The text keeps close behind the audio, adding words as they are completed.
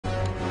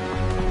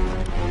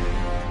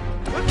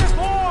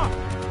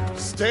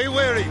Stay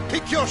wary.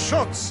 Pick your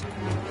shots.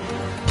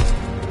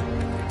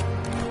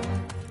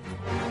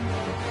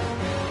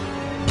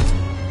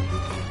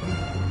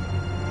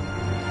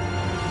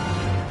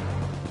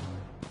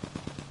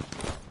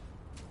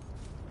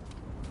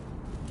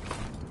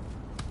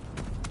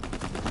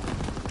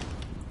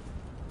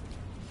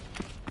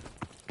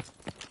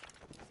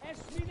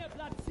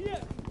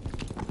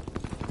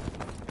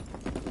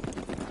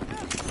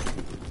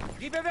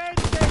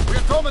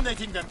 We're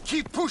dominating them.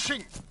 Keep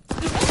pushing.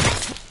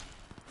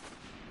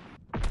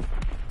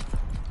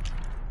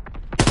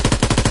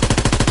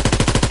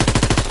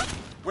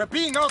 We're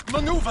being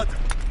outmaneuvered.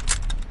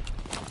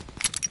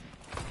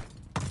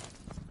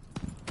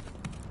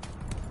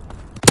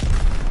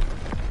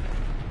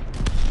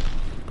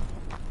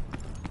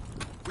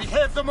 We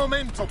have the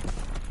momentum.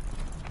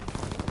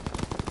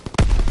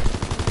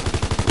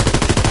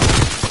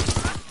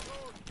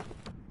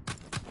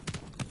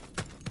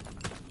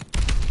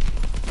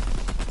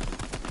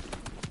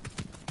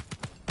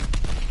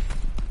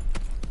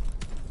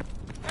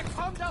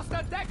 Kommt aus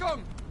der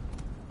Deckung!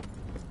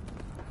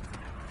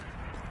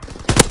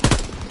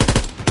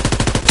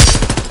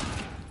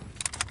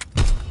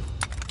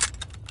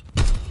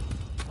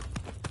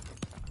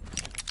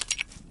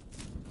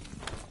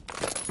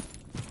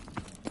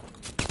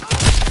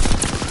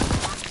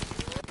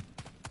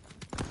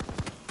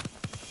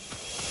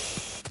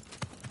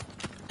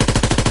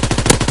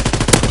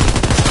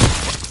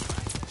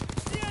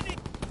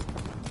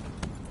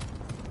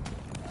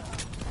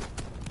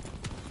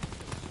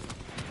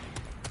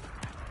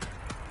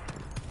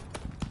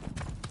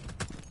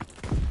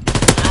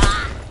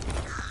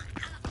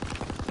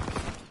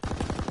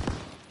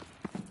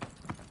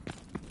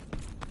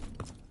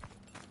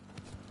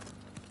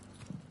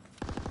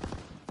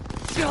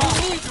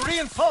 We need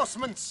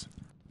reinforcements!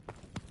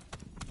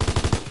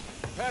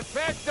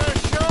 Perfekter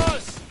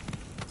Schuss!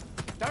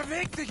 Da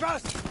bewegt sich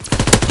was!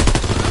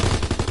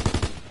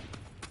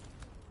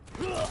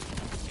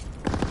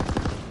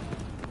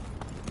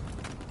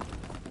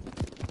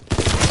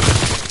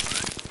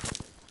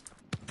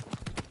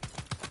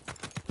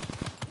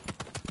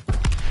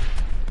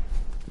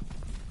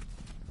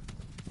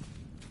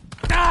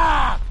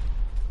 Ah!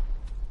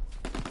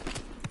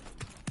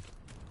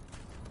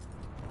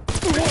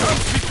 We can't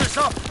keep this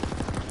up!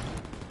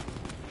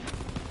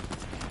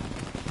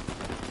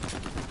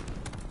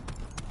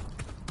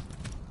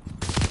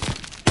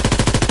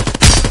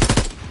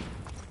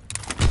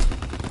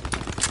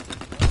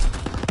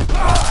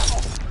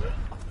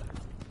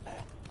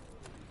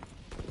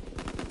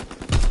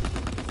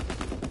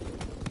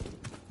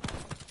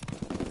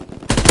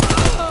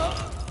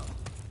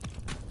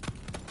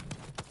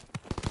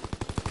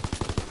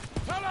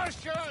 Toller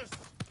Schuss!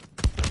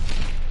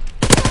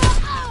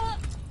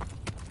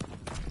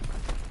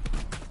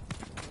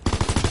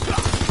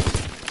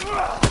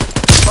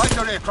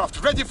 Fighter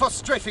aircraft ready for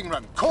strafing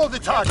run. Call the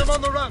target. Get them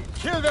on the run.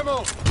 Kill them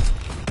all.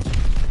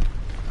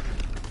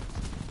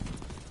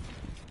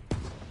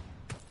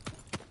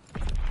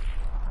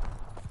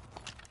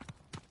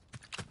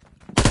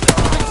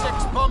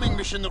 SpaceX bombing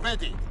mission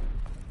ready.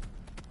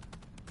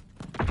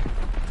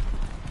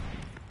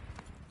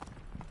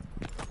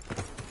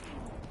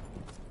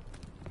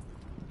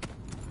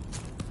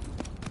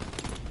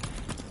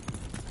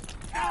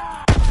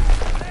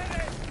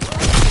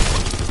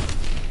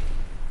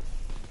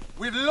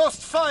 We've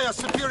lost fire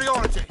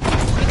superiority.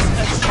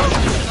 Assault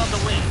mission on the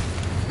way.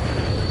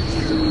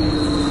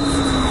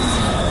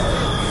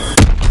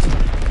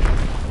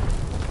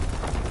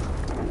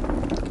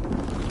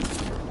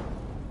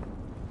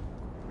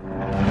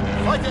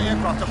 Fighter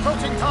aircraft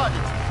approaching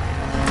target.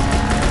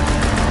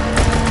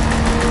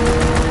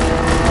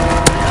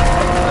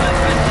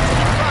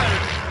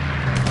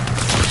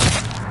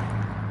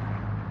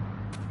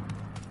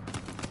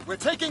 We're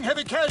taking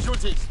heavy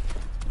casualties.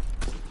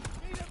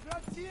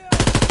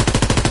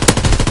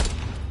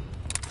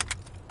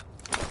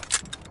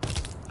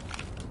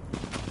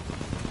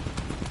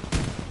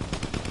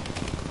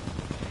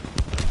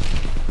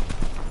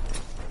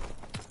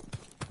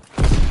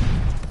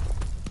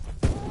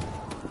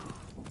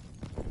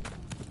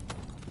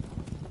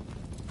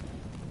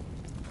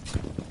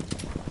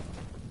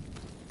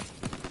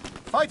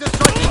 Fighter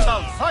strike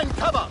inbound. Find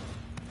cover.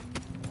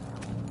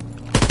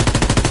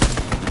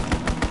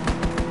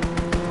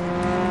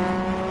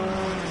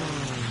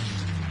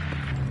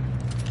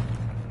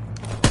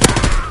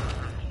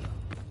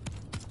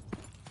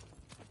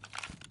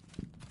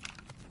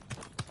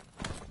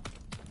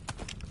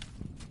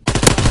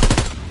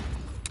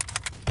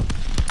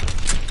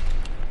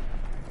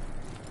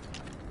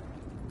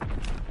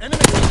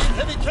 Enemy taking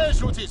heavy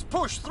casualties.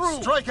 Push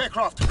through. Strike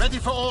aircraft ready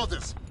for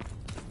orders.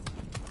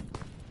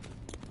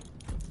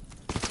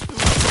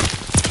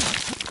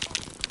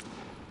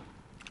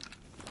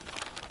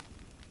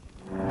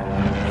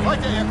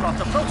 Fighter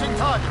aircraft approaching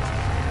target.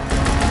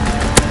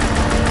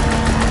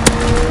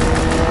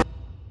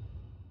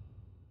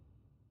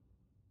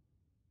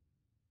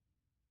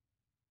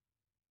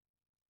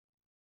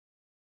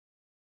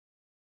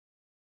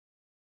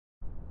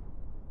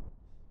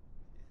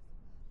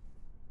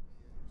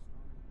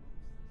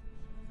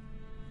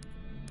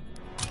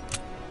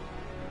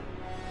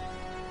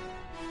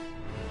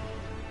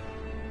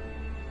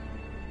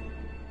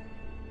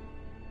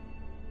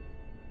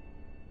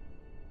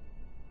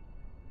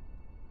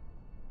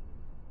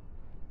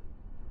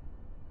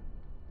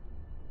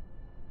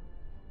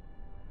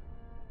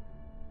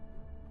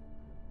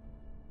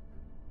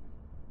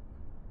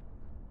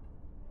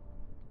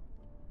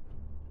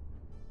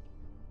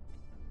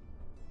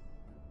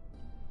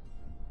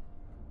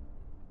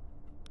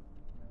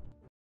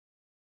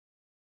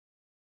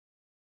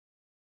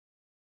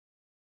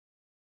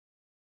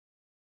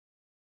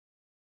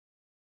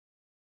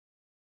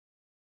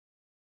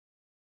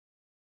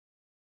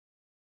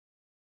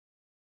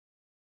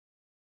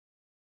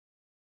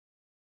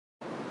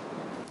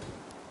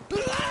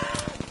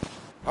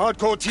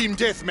 Hardcore team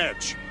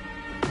deathmatch.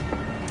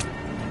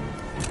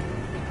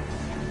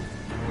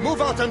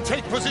 Move out and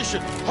take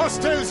position.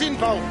 Hostiles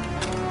inbound.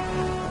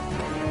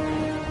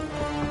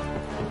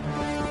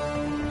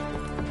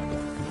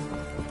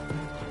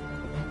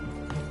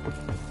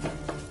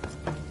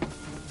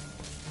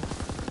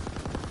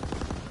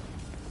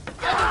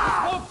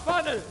 Smoke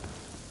funnel!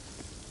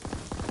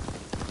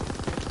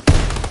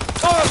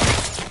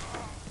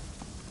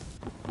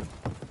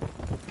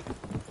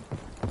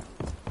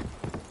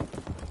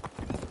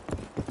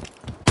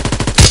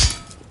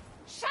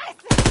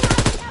 Scheiße! Ich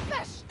hab ihn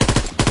erwischt!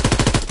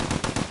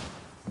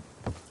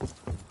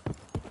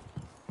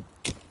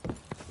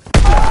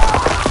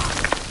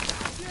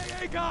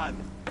 CIA gun!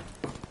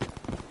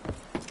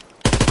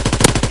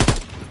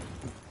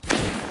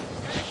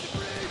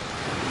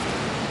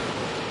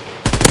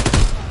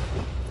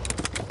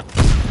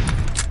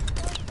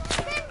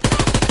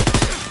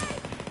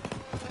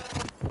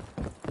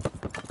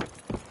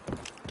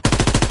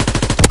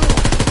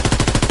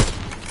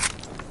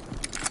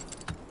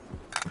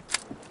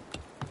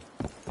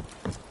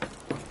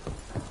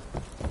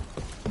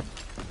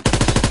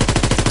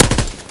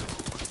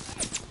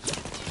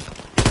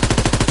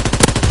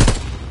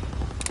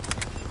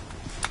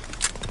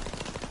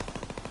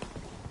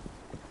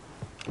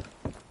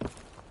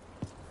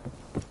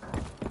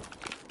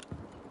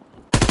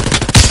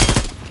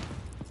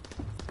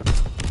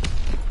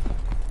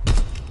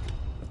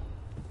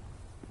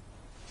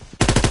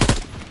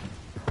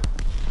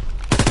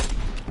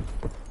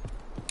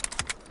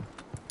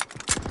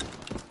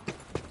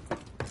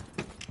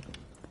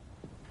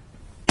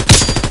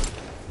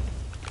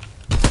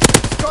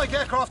 Strike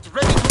aircraft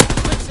ready to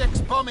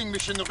 6X bombing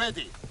mission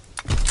ready.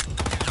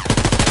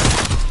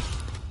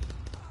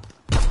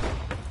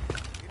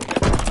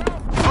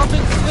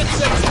 Dropping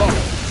 6X bomb.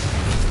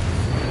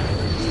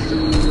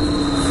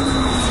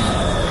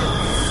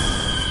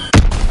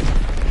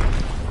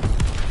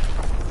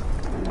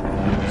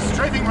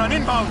 Strafing run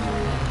inbound.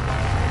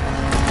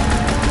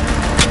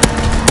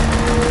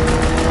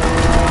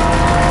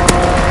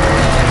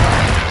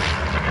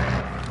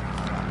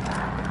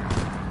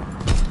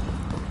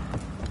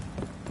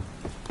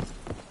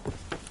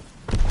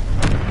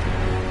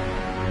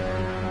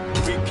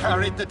 We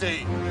carried the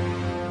day.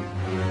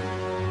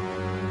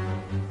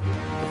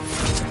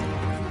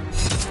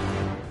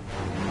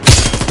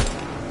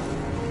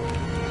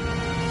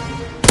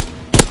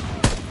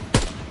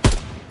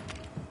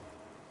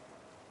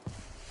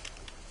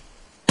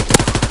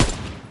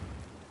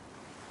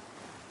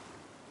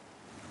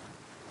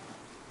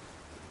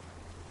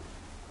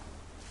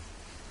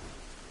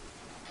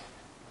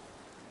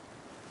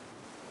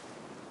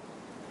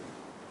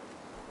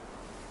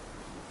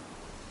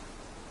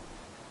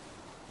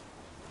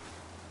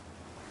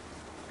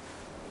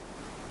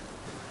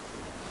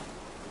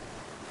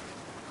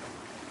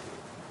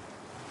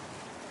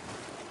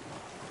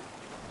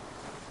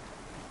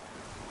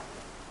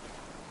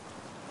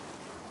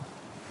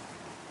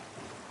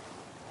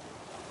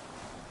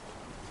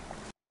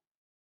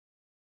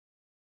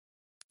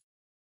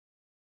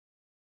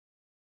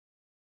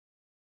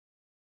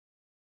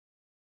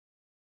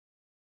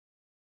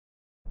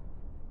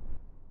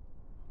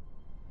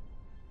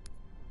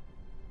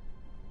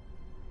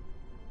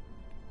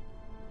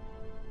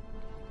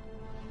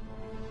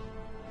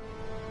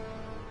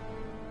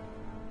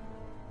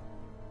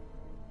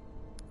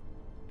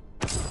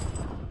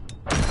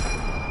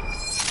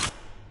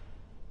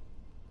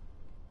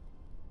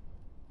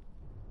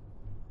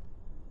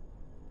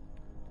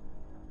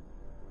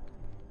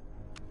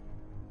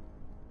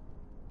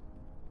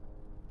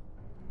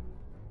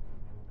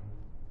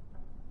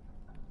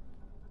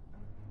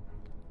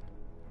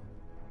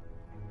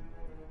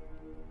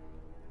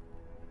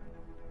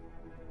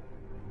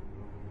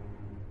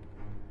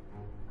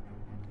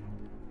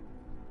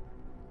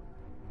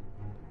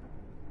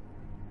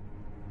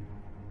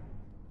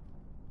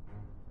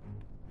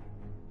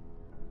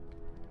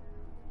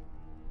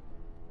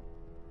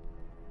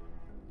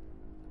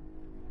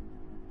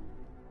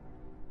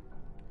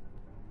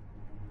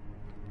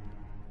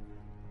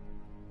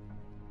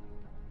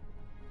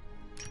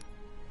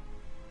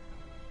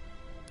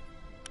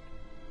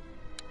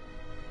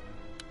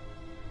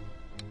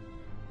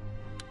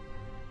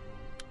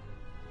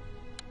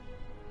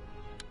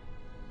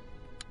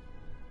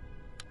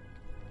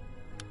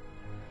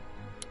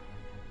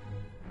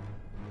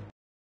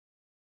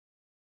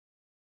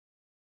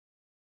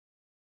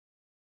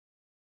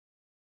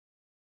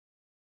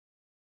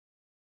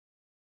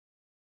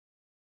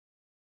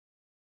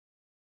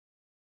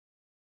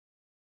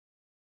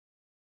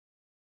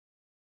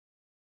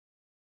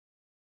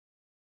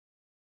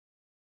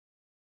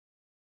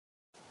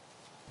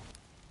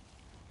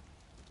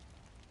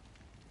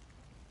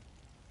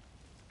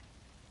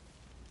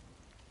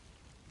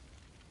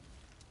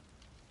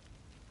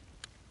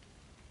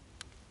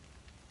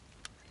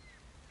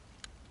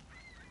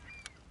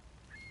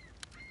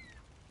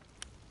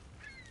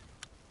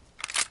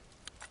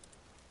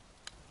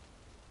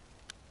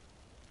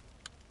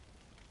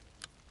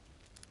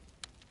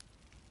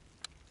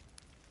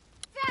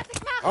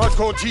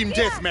 Hardcore team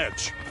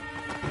deathmatch.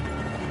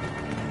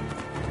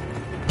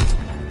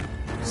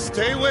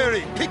 Stay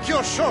wary. Pick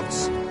your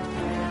shots.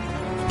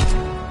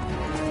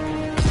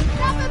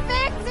 Da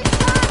bewegt sich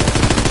was!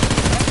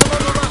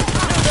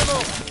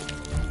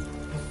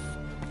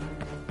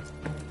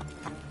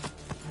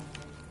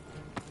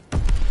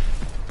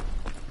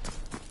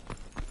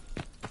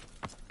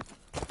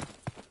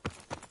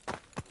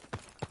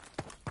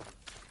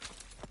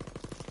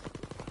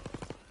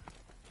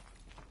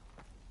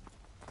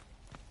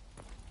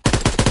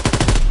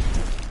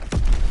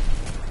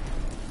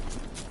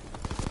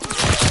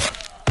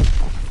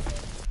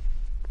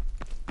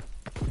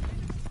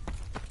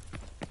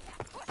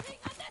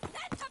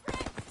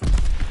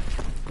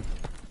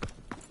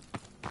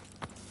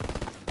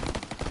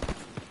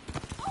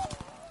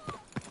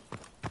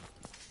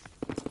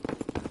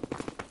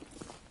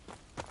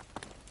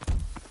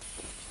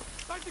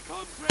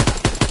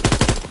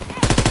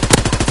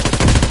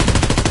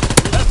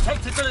 Have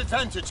tactical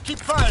advantage. Keep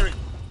firing.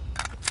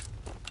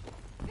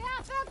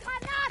 Werfe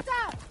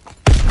Granate!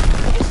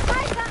 Ich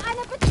schmeiße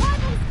eine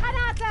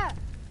Betäubungsgranate!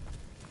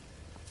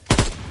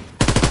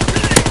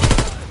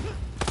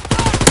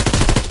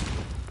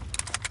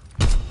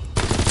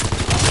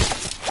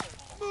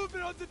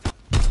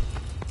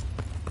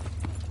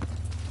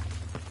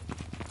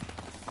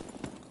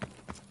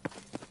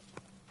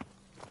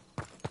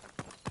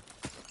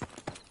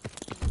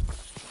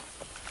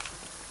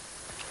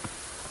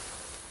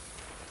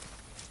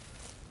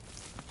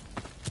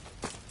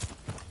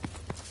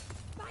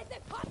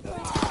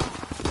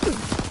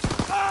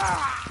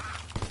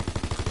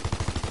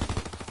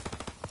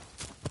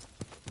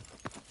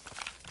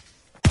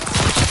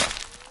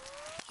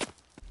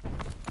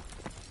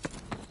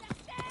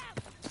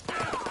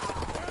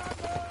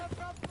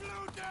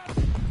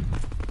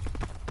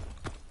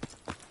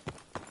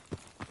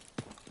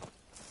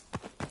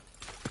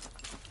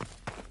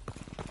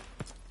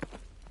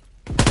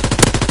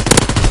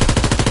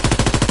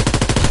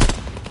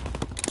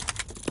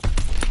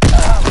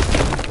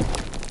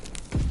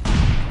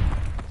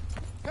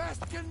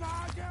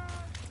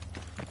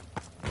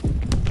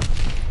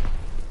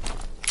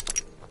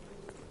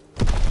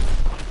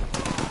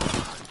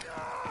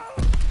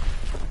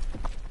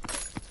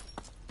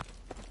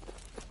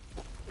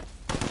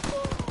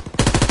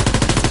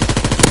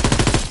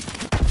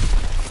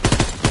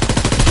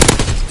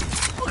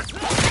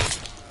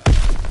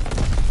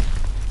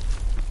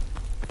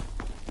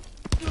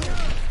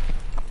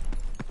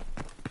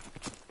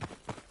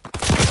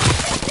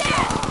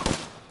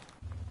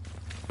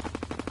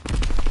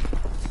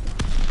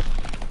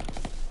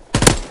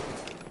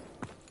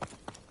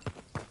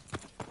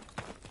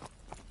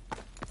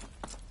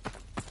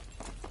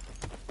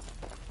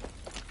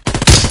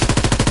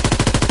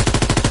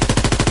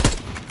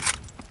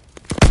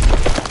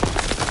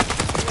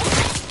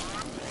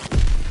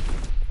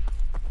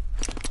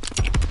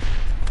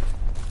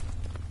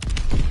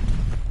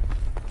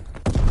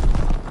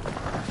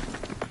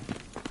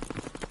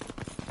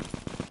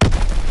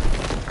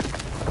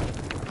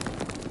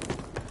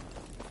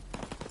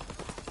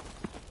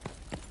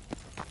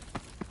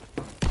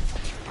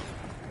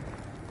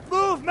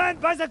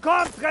 Movement by the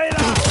corpse trailer!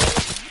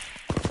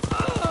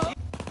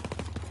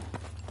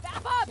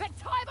 Werfe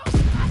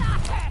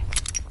Betäubungsgranate!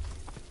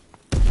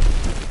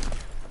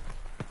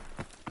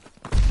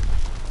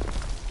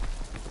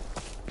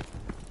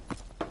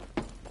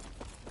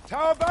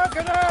 Tower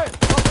balcony!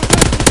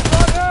 Opposition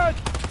spotted!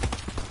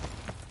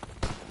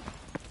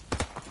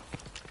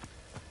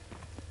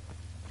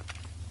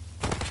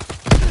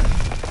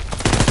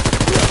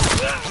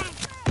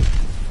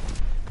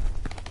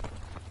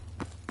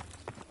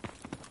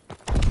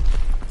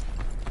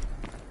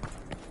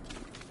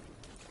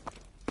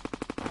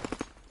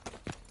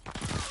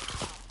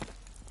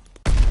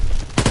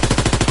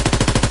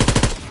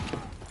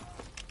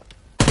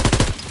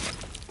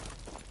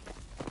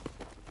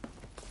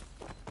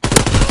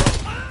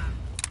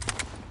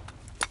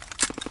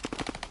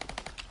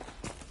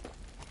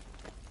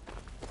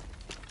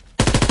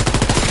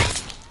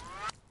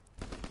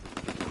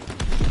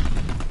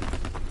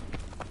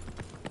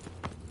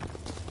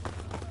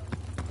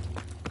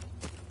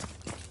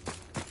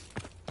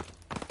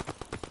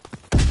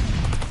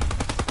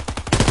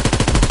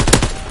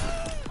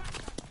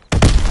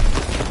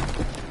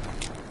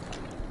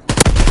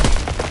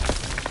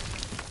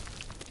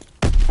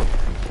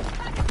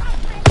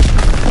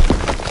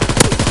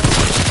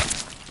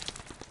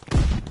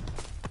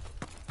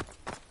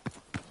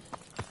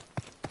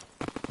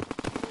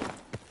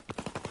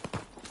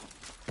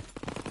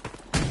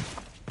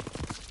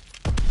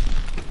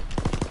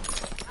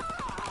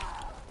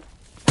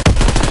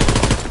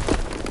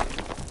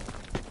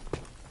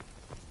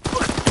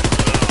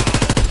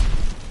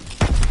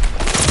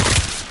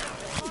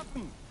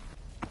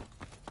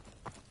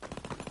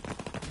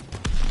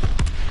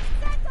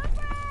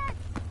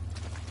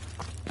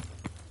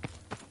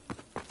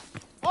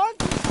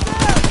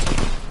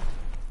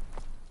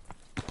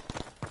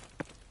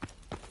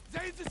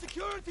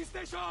 Security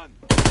station!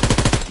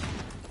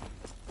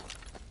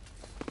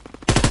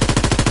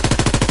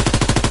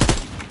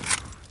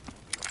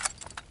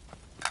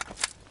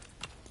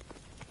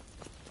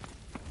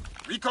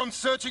 Recon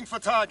searching for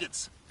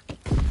targets.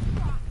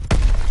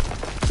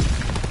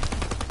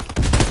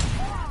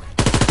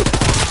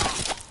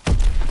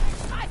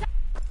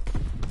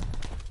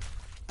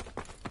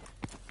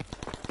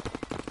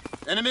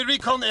 Enemy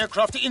recon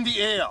aircraft in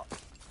the air.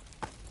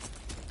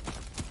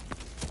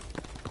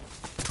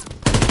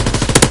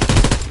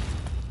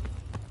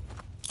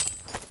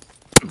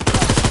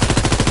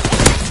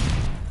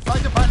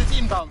 Fighter pilot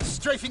inbound,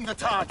 strafing the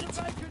target.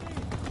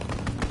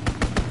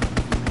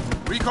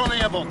 Recon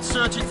airborne,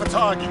 searching for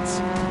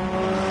targets.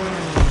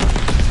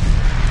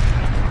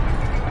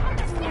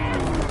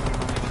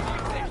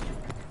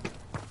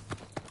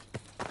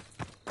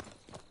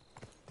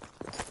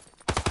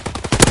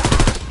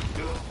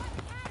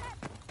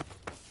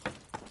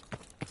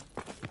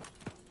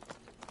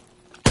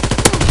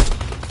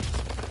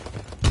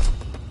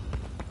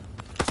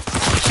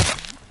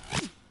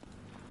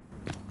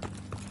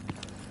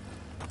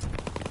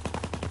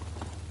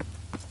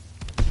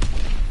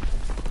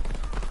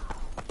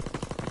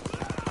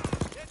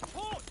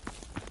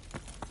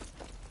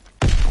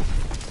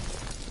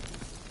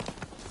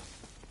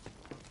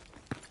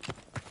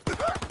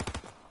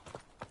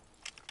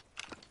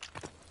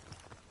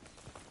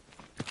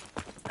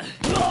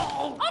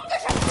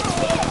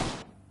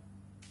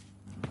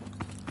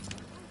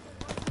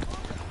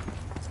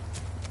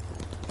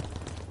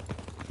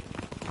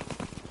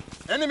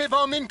 Enemy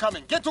bomb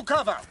incoming. Get to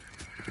cover.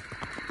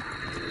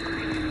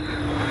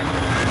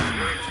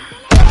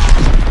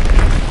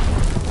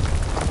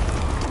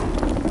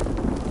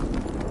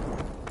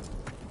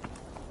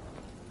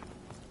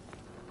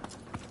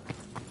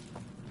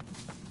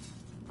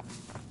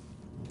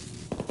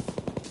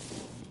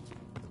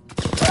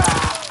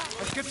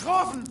 Ist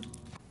getroffen!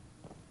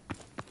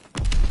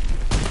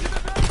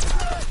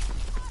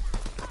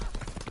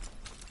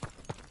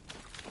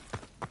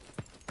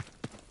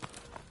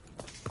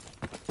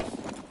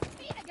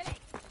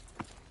 Niedergelegt.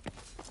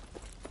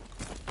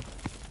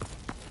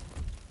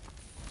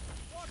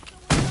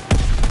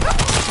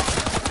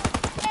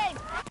 Aim.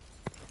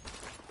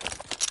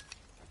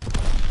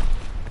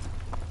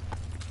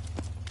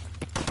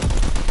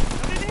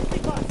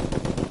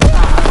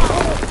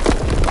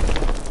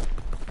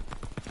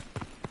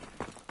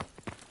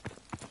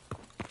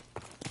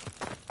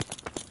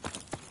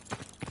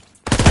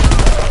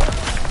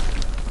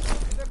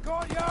 In der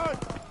Courtyard!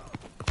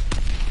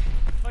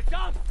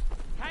 Verdammt!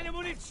 Keine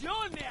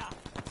Munition mehr!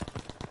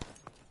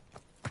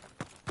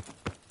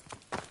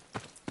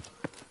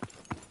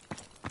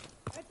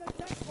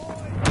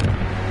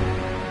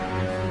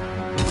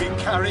 We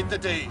carried the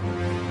day.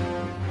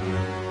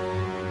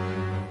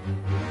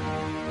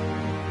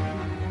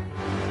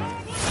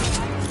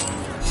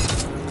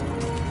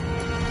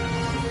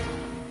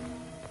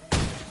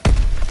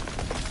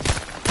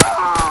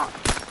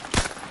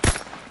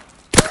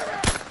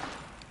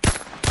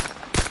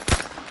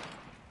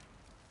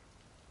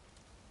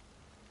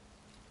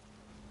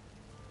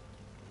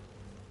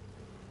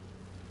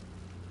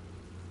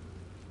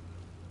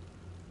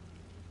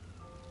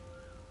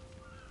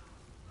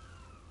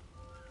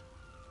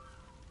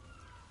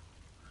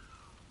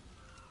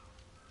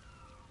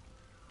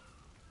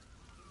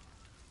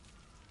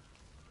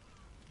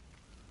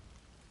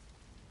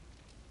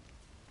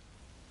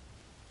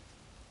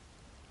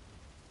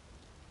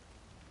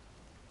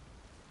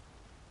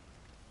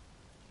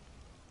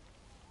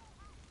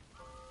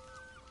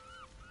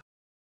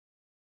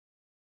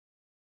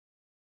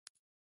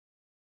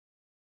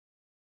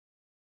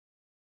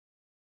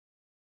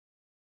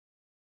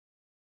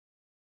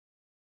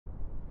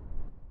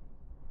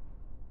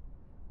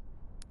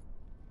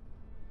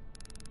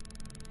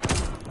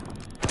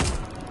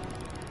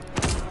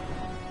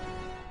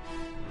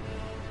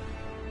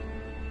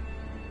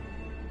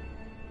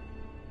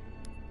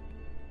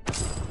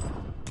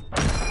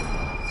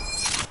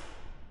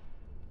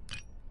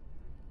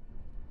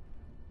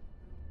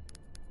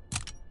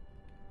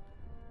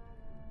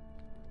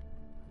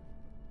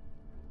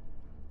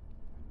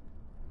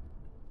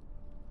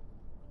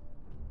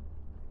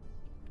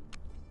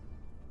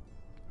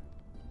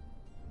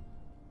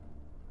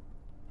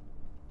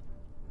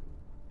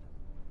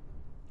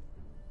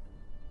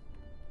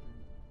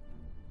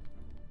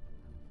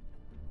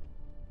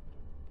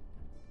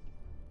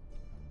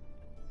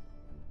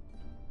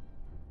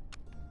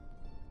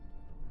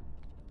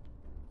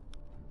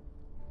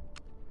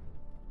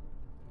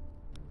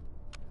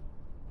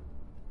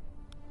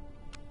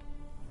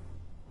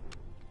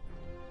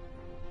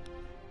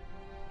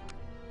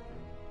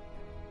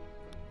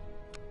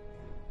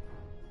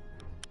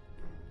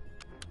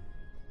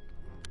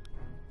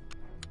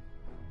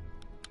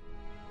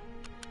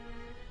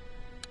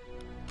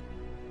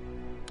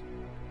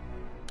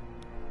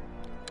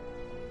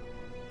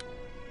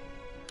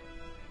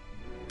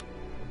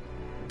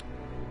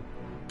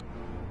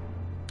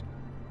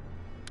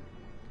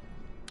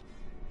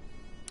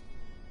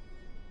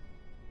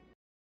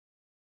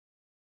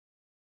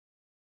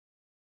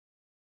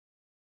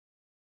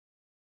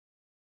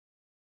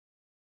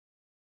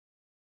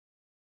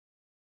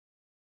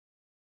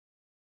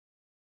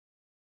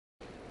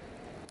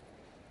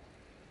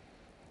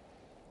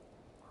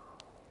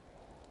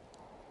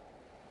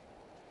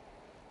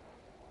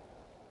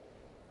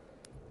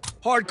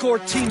 Hardcore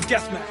team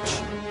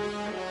deathmatch.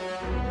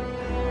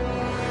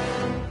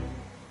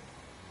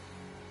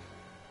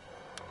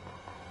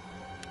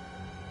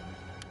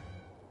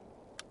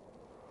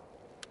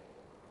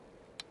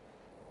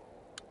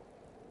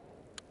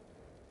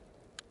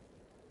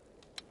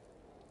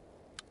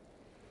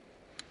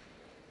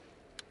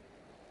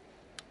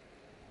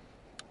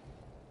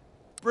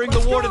 Bring the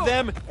war to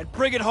them and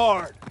bring it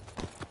hard.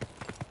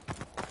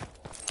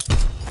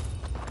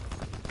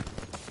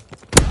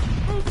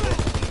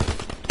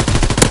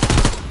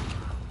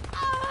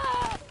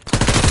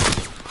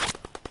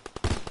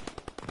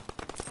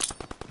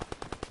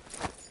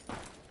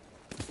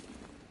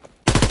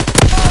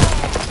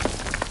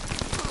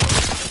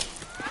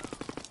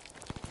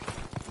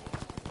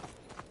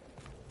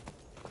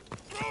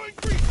 Throwing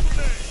grease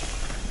grenade!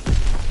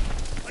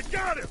 I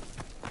got him!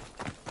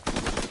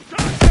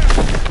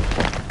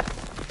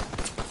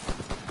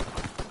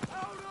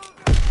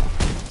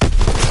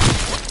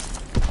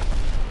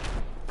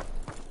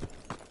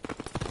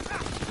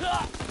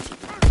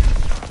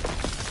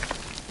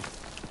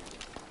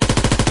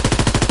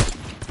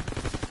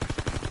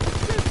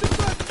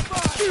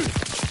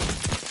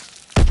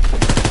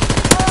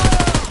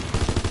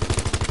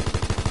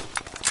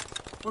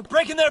 We're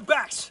breaking their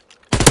backs.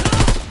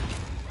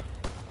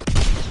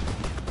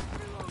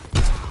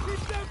 Keep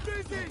them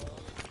busy!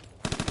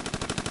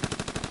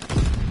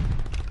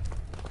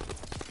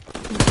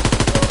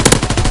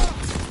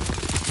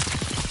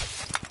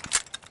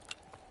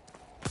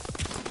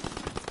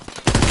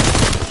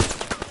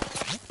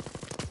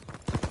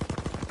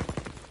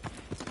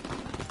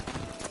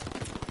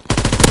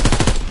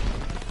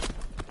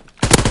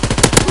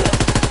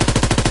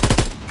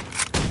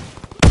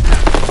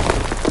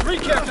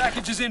 Care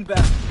package is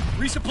inbound.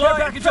 Resupply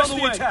package on the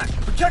way. Attack.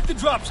 Protect the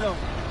drop zone.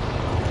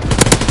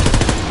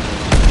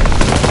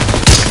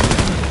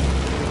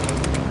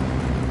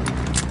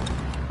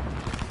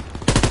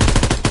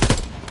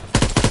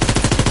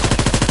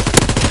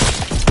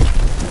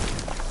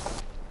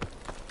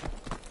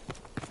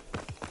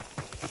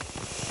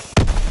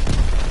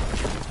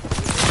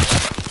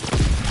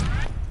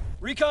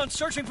 Recon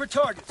searching for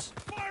targets.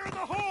 Fire in the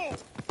hole!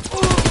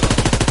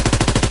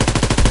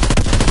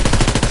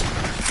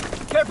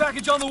 Care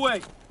package on the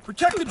way.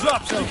 Protect the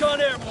drop zone.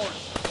 Recon airborne.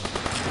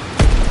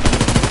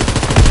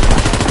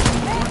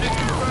 Coordinate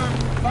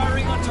confirmed.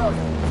 Firing on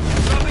target.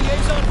 Dropping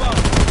Azon bomb.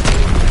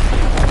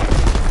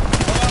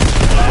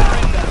 Fire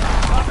inbound.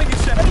 Dropping is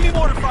set. Enemy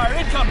mortar fire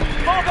incoming.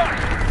 Fall back.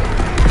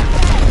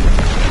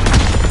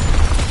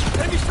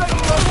 Enemy striking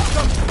rifle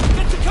coming.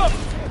 Get to cover.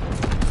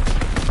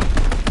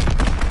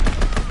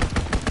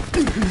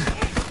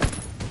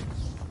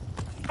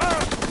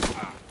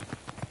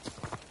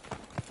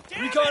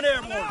 Recon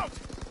airborne.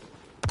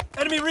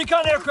 Enemy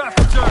recon aircraft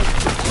returned.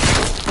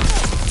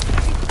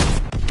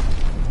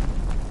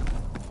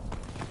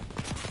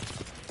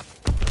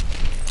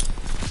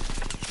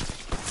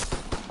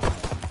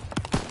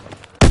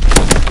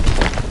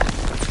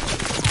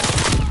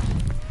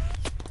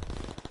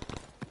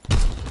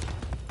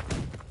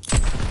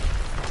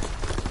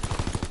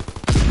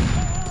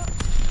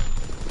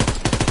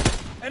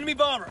 Enemy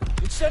bomber.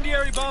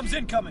 Incendiary bombs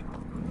incoming.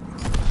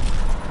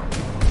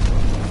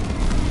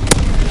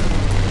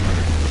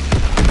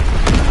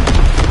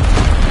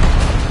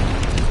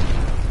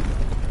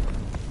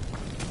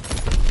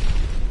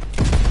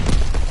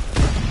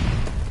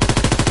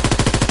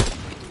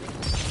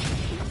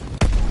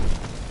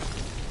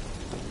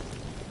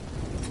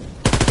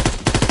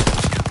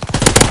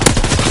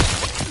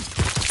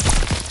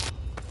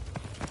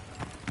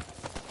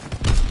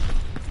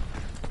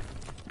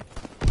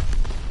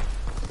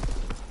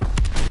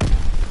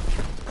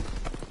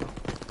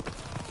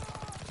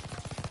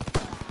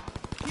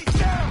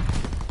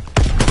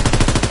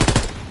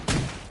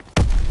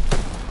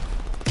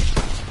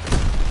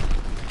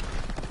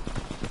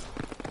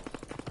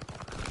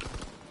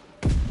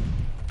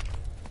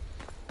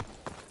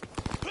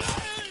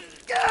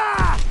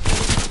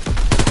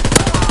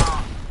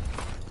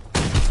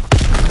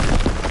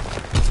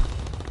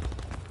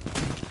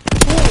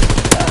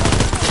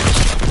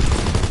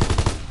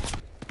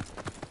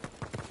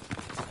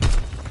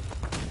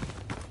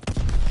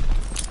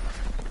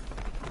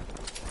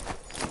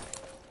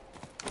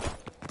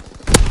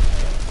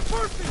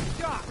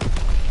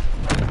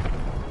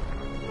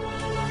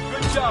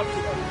 Good job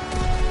today.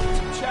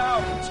 Some chow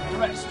and some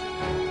rest.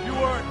 You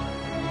earned it.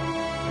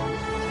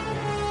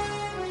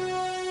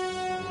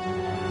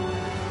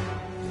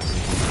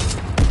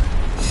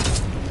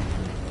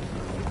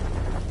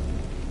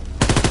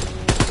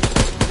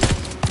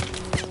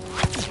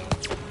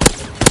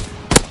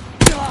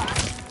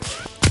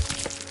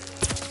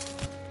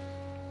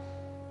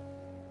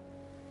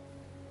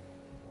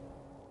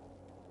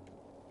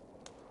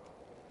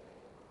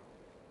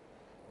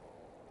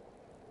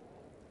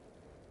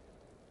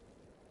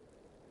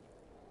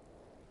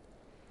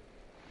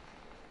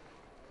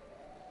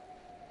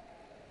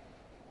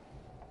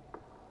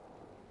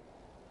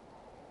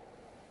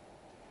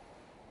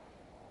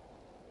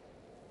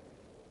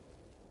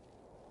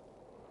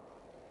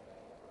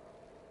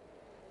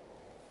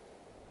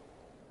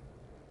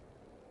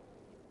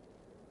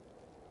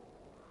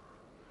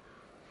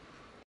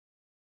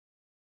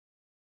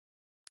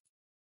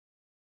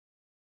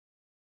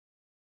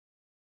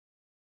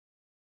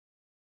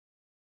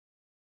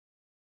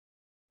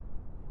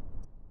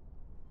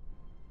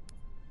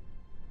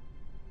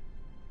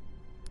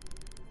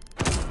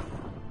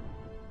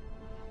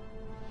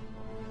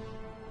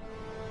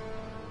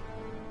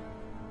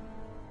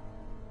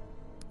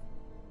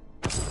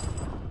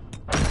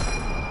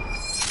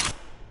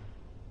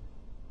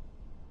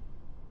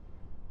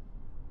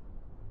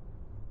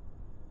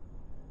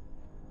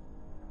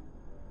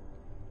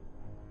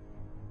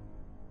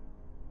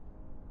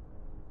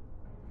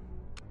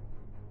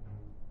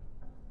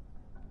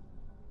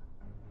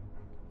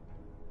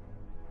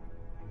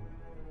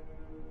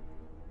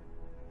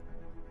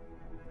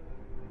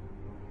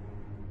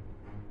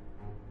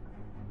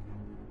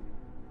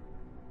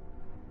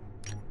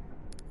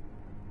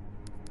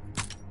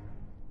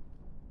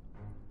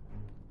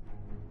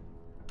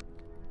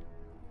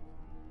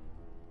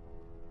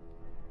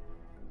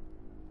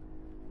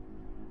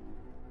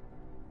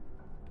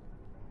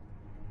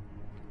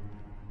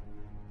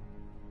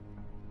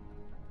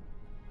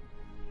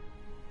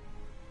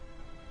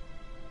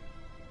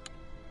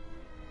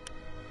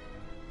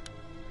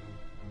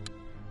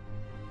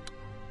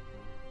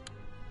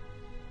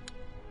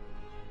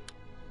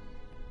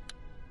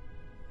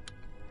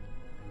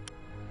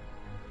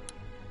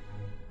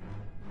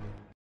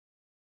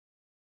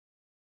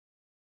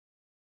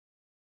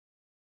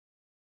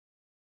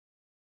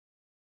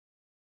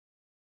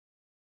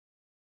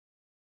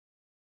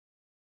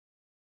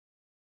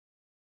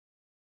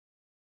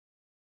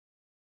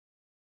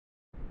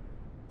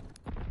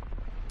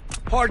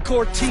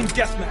 Hardcore team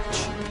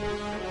deathmatch.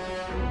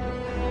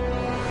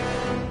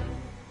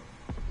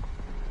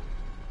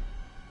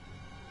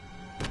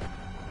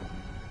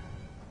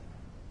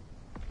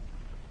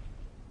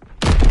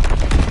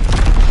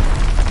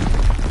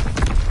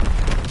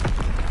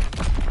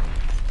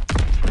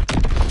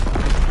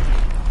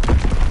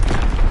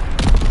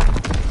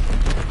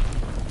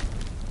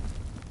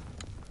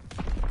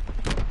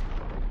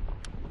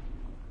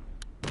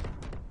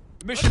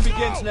 The mission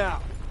begins now.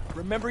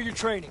 Remember your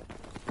training.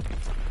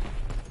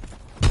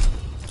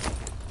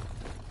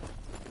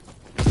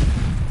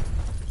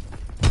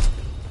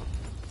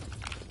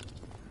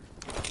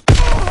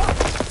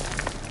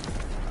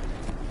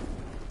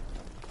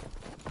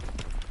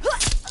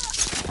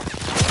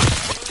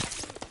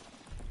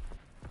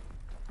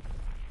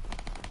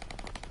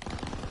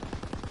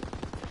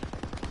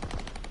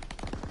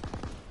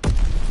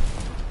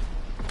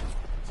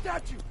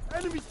 Statue!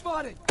 Enemy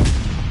spotted!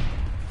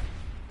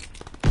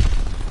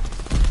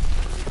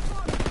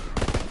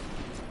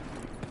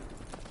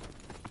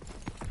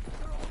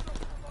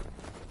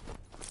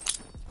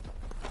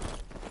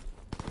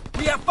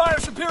 We have fire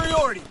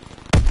superiority!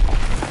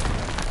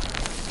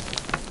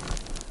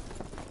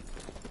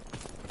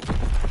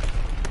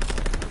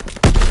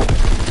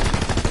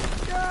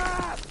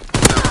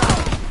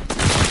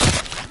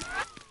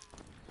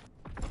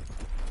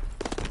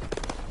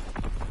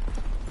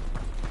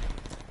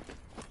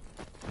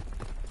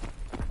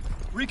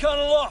 Recon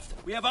aloft!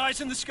 We have eyes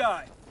in the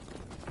sky!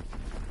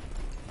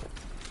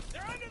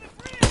 They're under the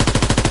bridge!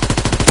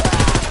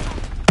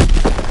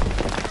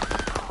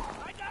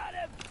 I got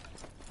him!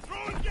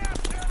 Throwing gas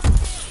down!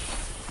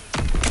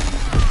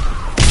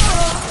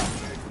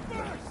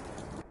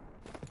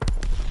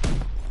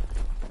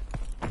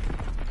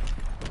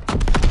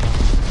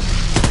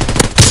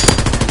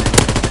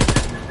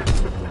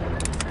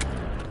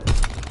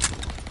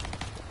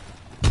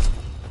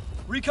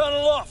 Recon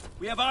aloft!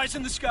 We have eyes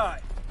in the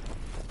sky!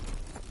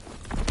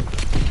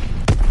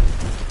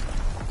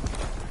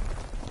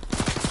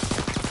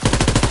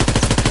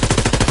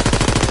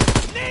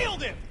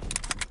 Nailed him!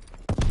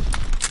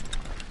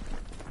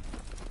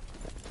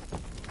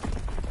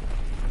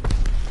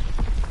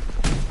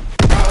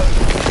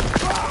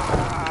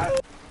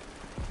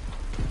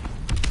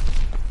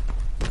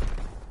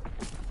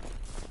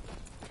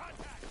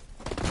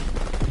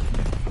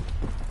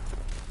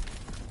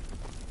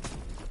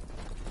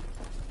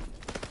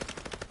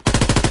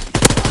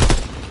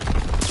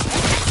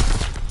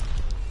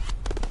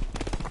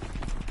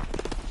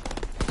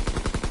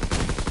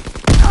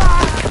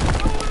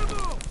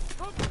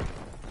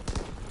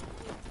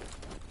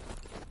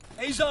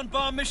 Azon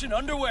bomb mission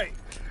underway.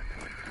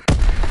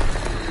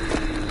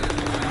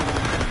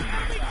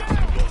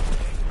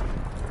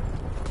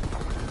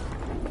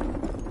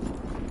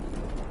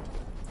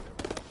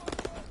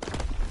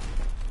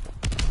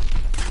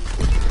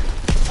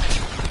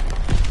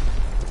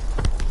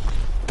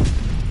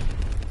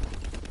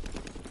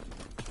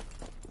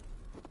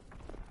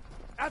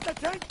 At the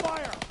tank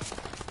fire!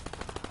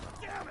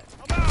 Damn it!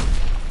 I'm out!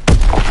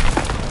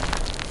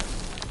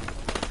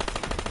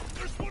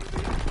 There's one in the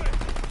airplane!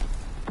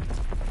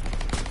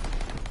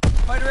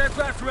 Fighter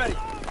aircraft ready.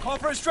 Call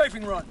for a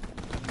strafing run.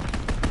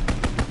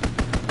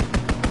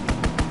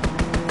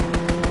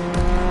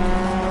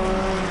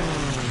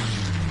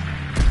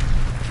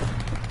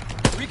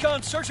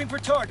 Recon searching for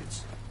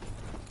targets.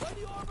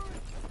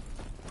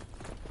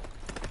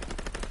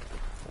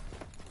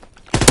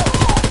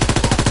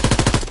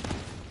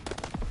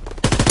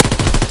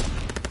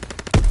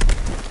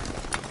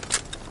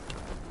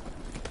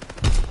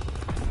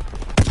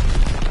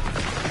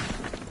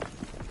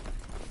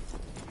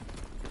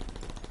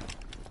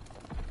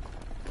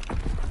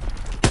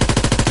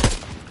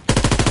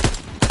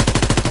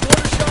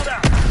 Mortar shot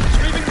out.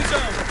 Sweeping the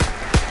zone.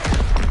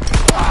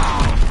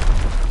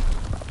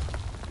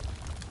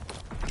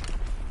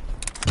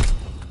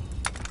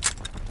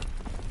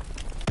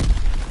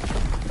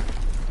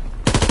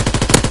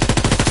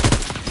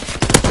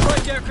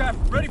 Strike aircraft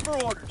ready for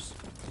orders.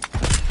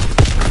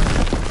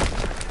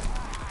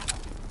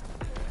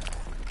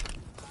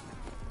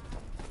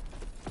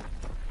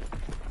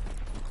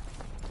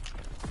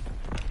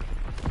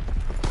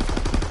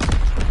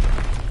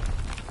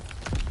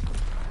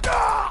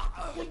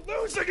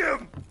 We're losing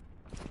him!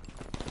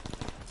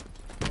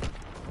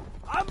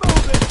 I'm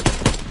moving!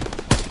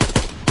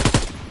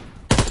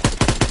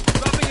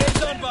 Dropping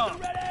Azon bomb.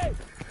 Ready!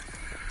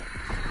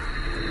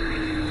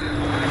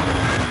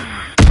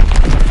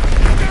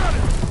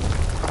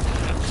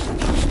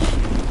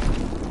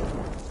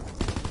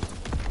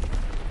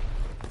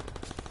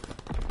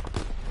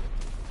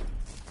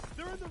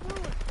 They're in the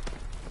ruin!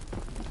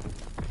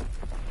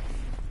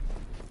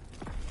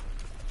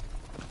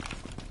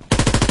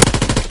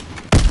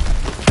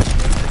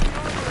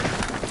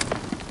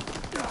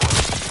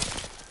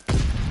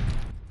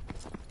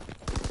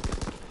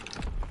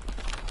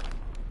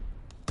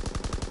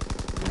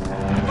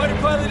 Fighter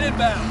pilot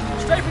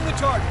inbound. Strafing the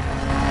target.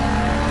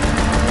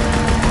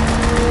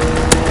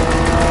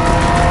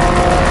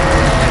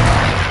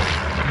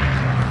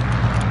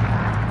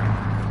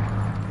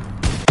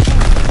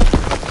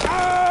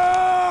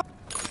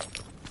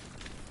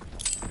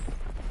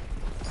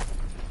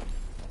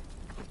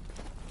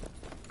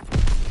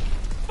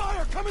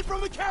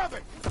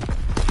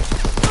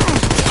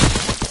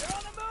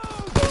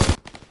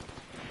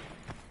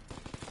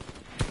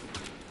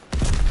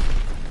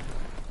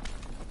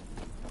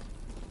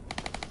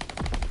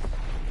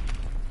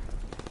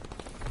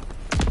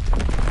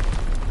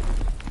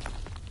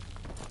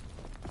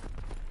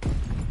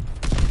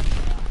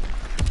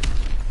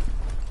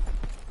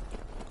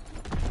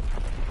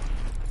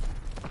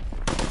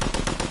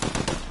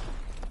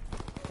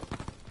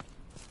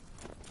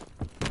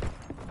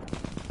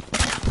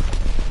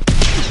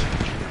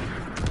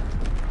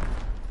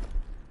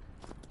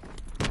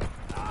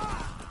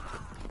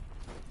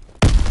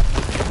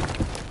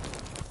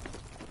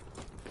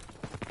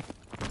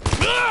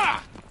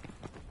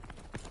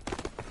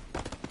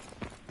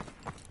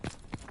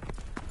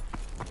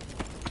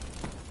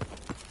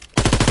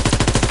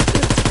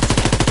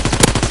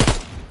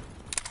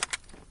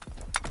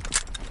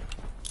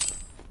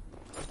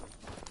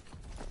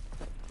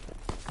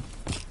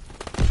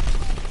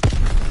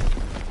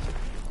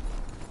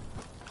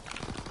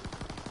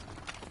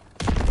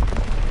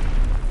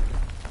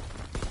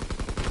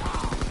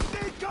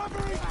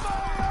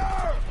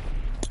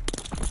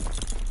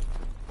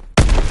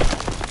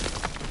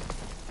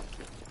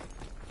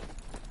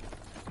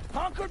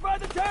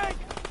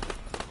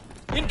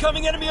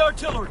 Incoming enemy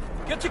artillery!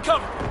 Get to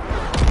cover!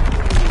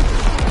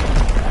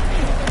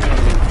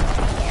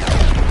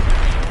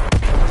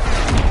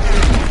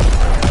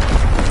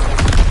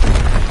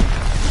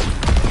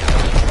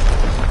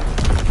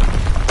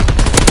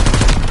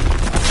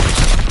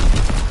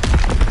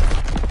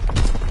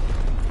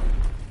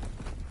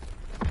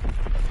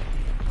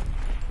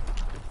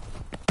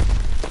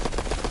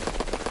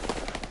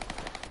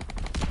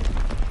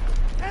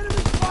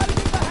 Enemies fighting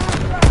in the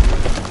half-track!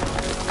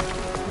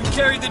 We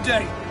carried the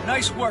day.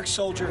 Nice work,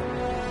 soldier.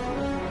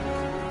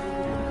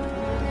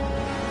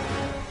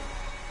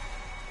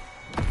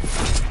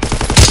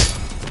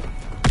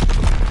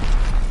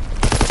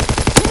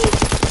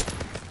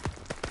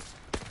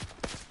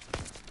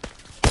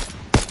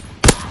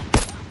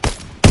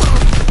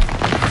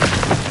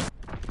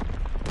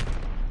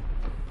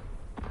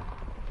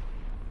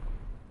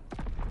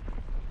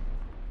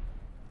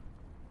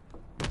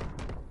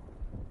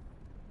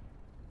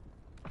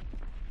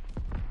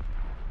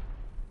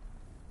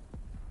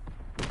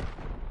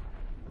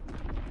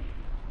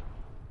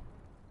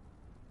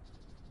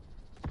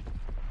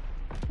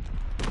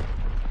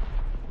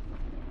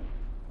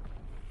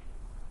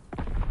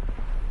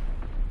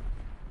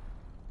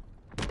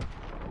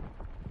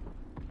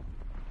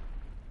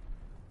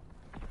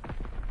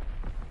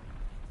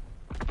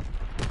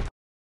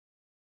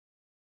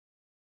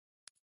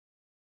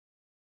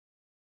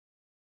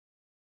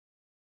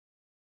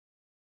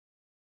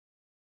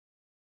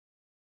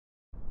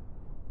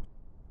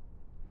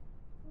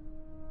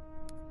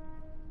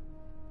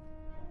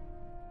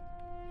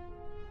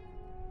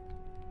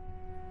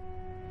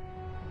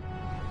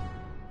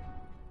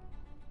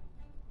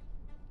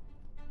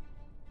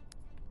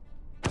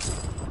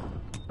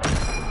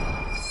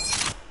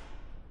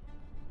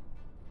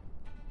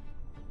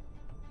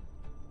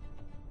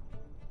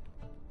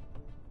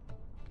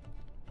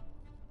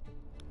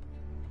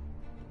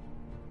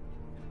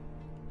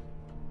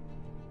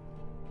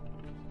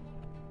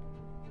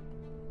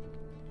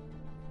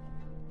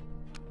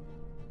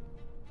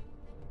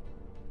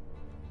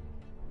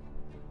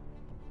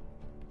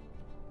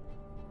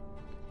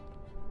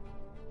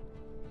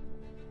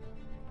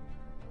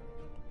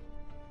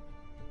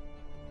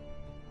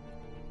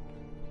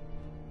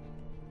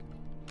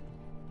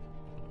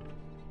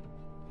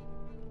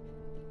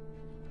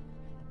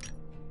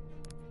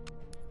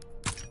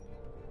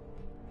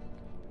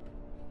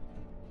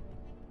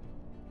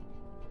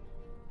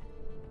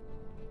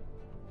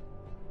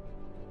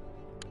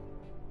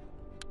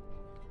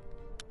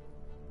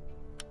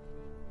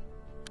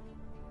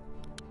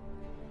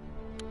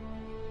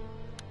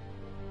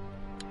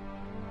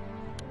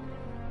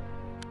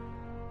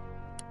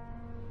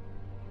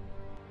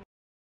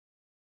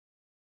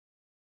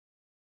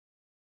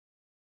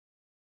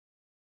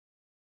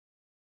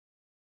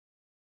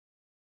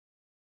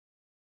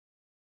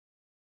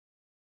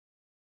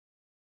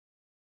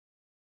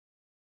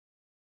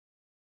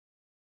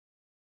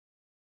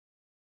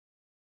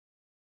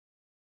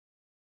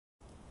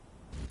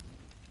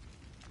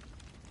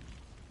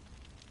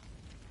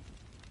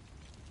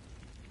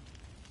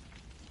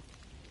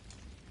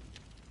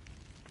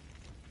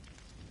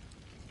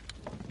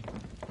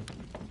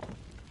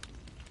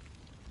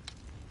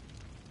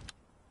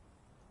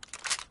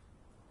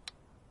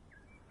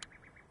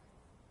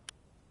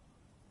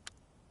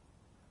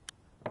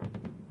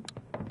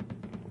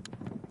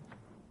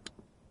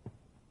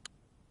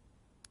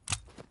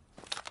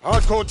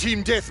 Hardcore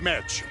team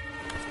deathmatch.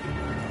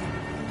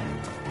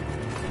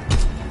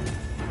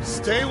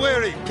 Stay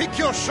wary. Pick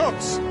your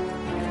shots.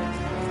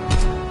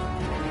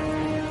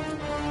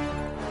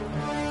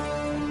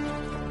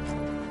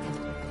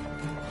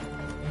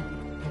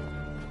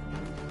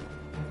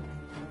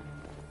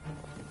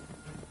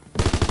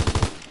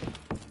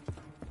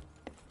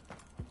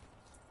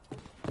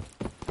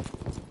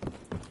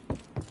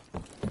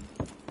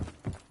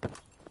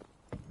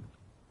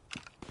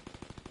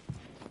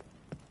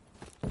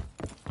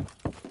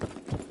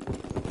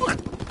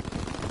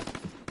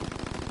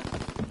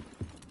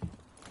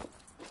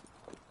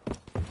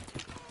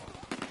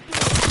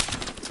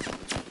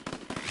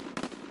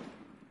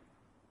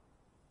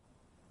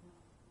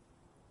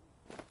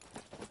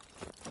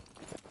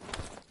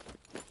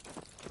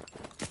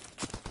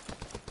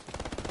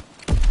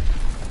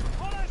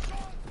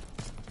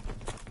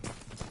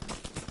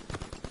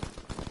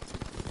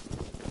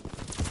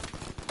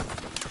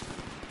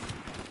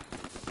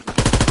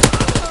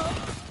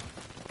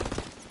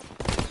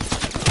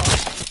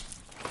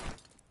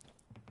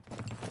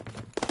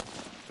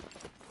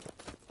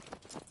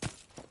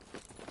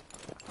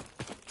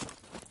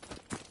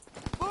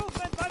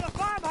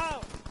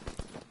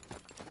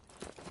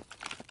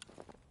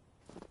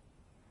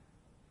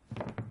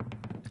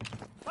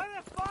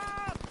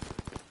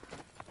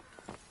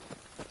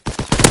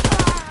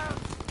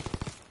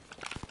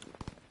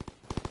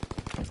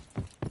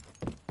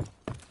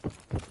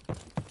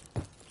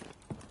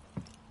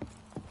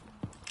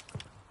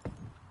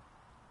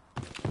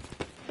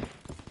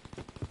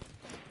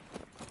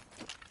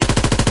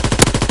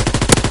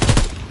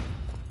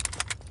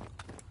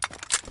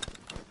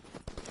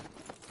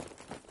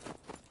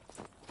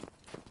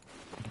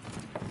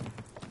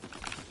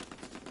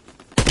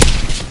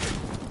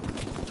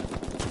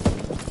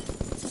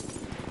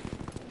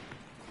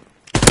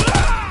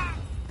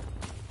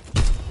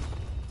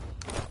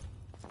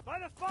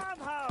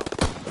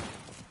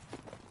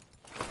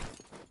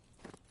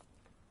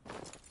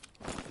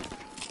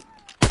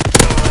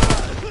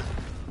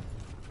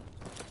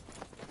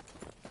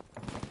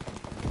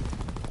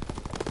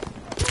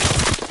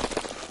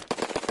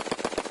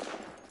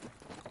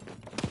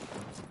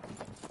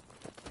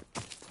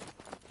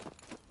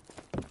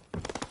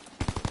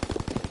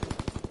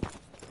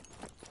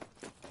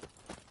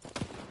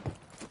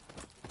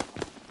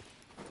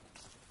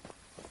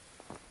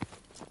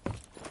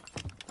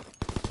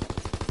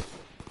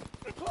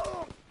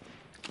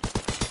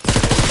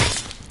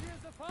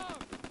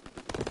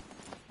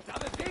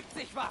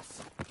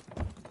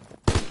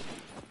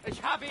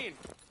 Ich hab ihn!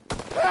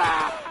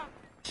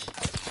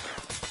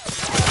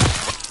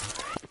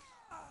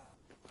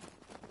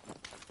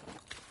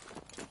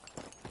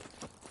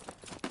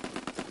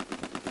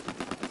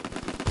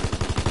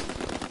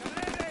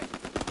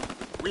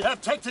 We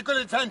have tactical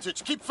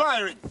advantage. Keep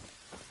firing.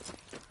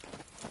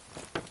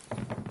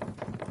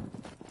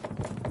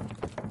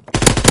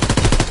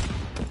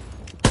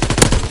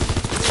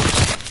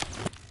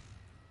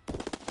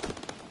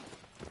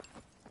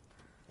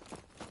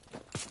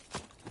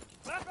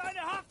 Werf eine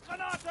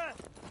Haftgranate!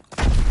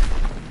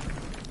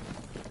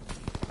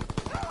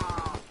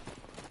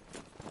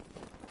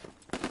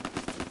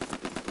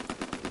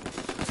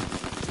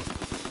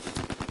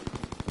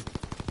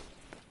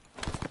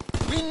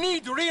 We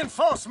need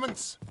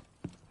reinforcements.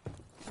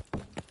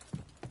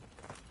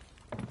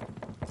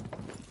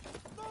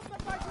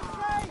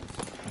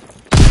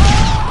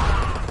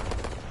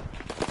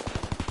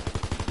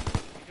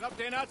 Ich glaub,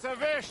 den hat's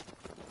erwischt!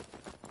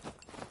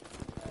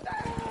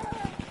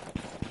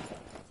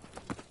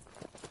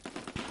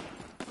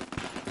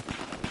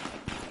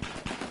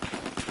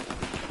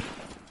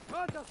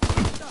 Runter,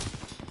 runter!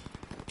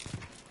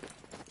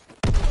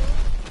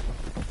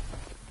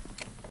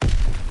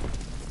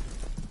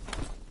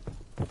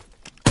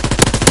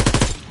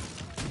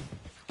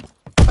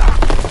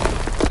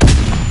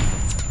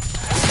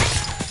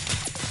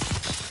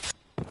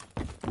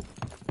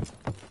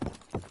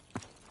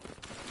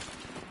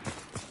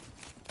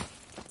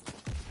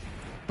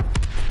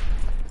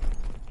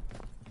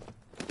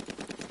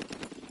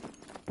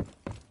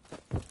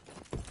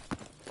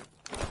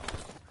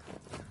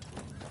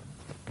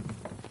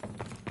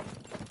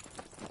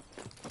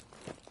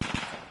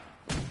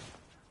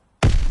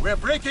 We're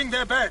breaking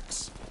their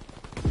backs.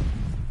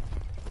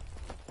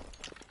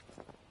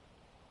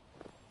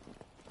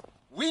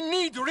 We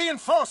need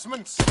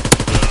reinforcements.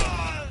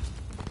 Alles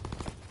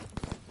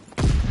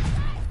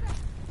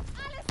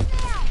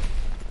leer!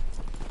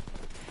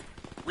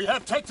 We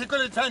have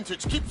tactical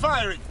advantage. Keep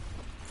firing.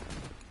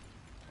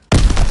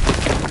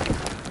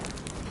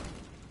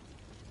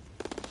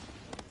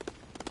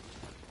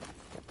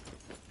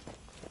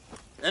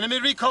 Enemy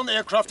recon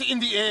aircraft in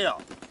the air.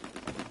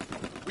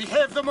 We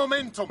have the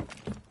momentum.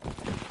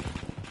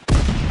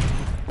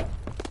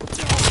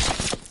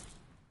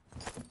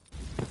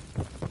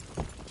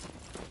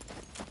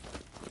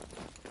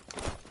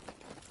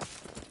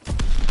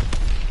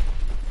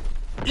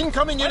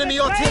 Incoming enemy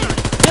artillery!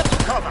 Get to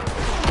cover!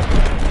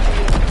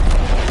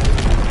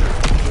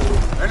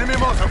 Enemy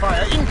mortar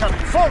fire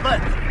incoming! Fall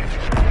back!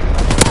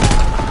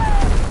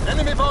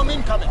 Enemy bomb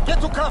incoming!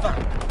 Get to cover!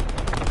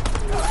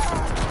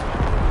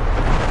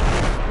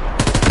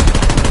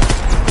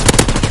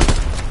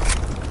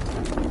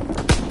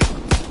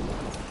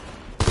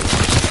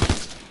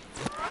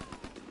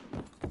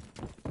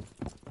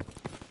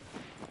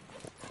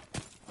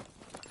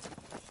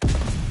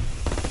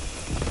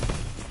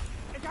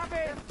 Ich hab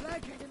ihn!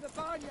 Flanking in the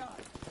barnyard!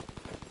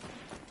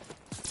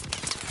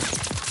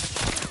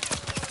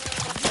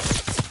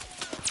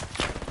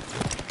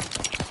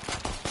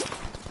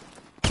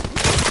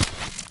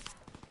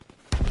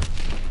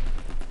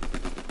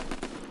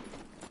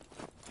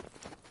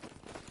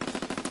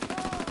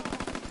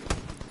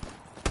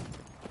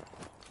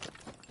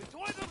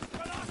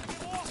 Betäubungsgranate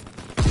geworfen!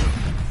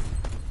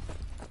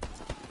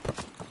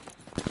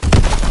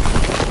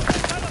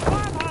 Keine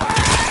Farbe!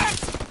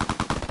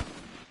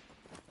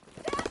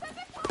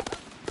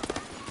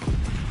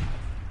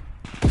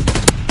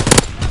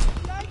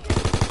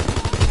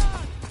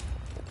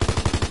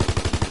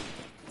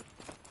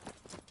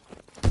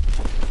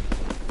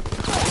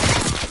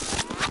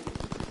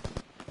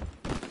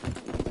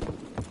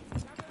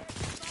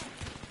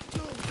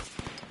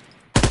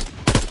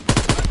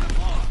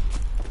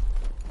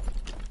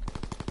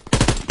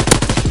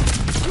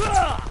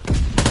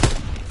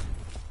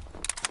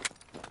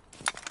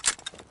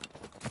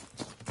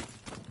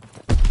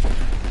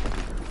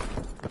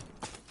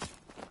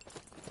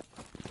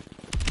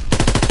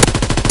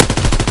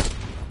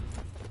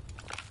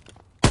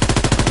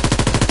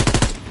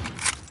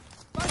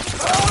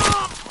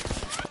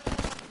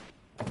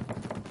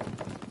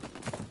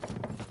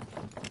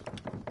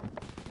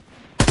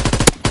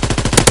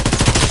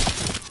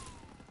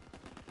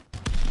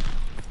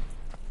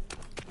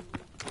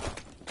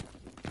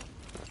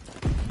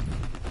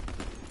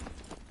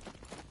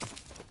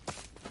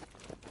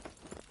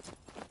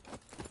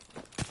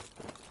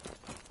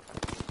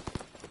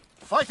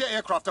 Fighter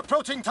aircraft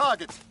approaching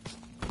target.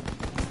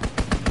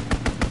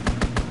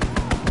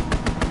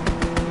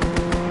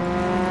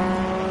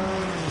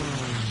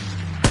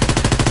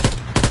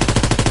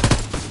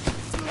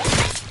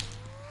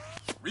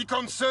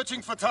 Recon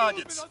searching for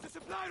targets. On the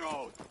supply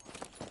road!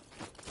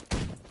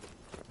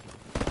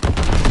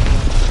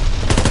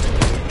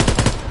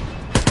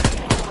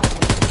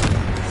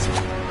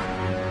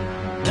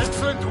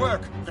 Excellent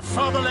work. The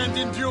fatherland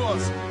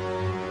endures.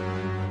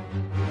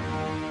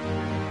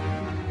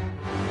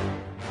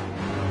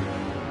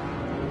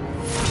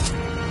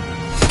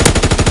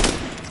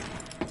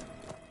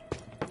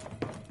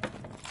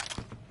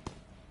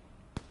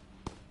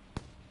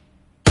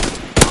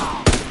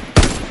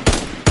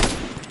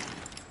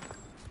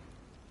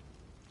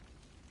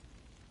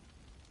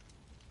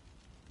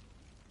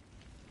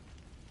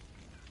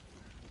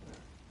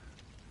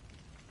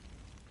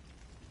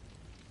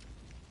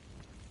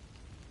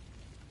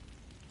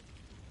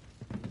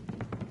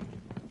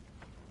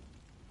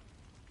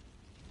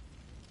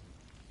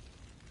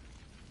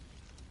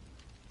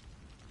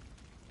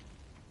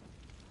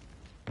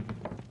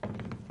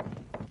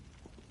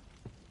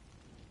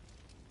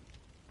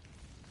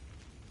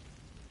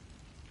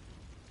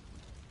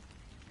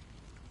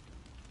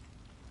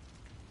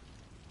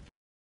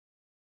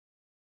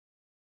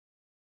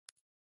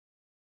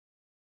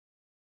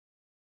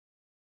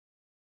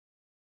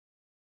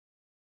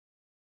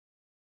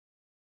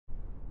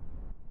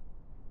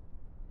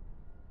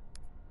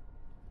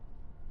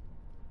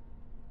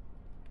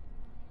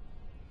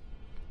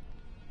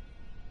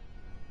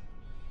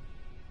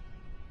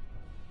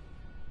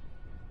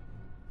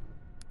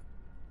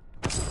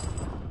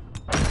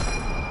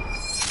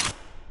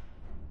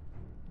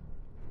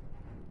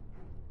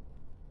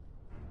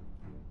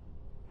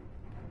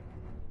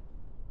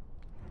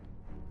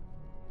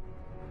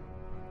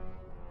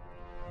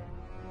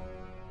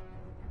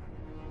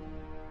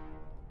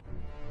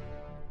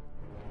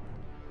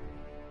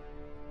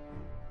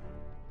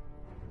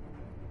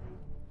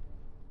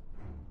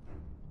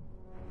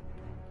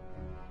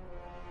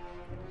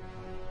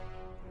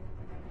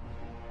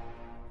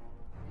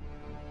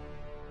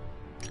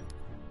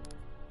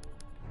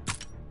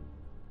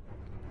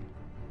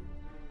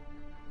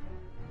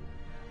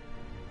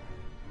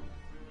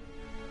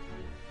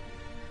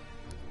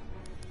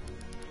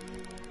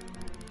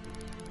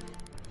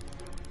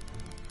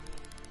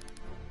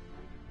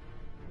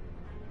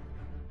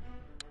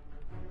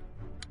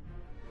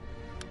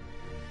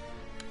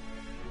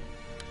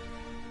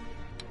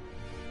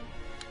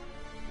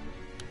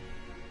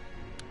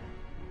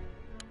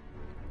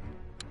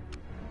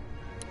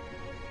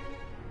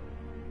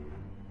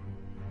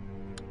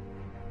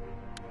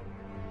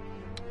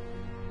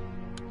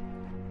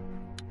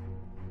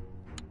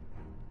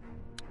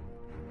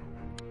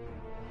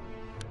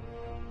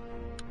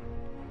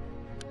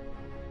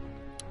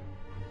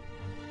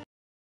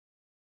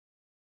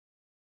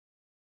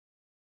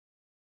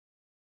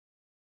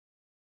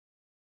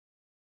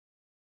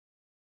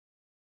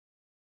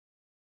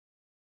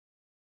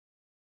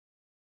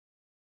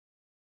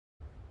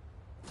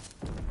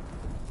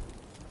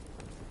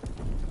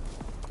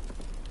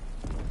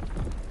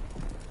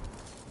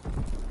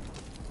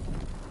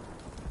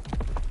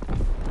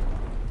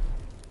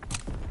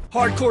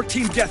 Hardcore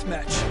team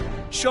deathmatch.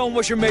 Show 'em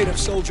what you're made of,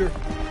 soldier.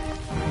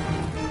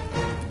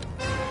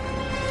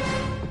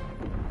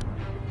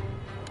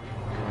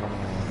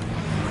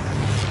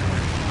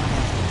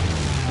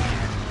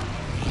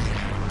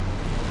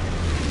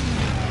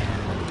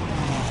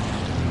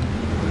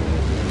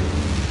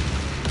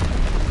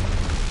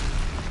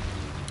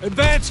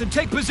 Advance and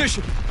take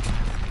position.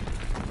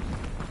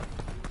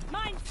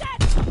 Mine set!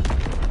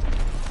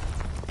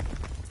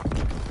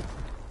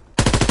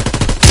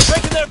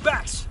 Breaking their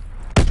backs.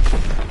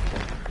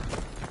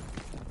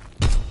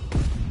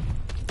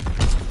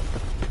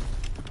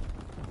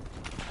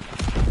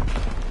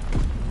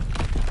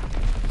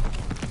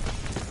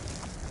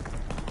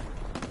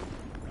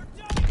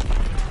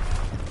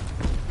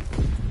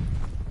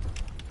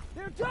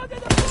 They're jugging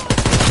the front!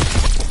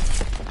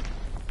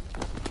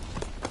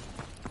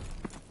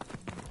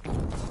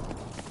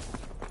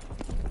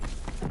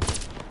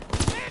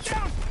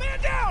 Man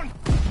down!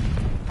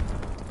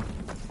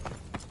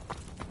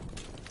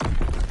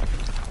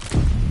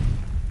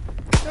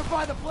 They're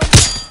by the plane!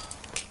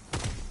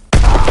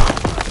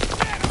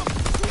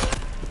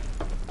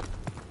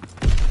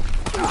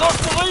 Lost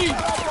the lead.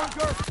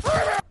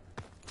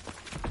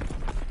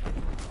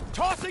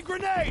 Tossing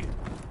grenade!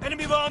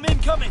 Enemy bomb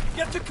incoming.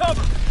 Get to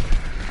cover.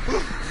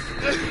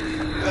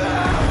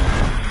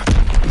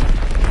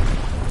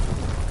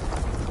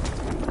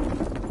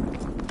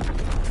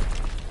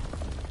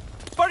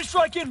 Party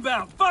strike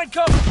inbound. Find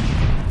cover.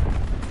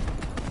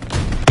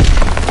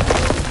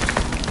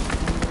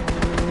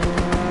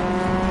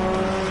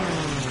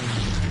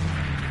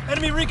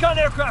 Enemy recon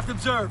aircraft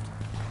observed.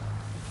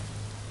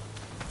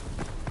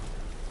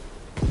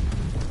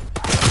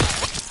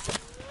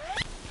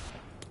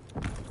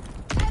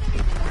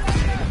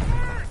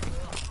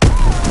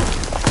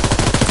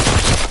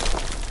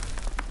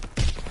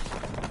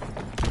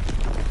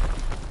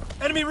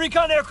 Enemy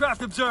recon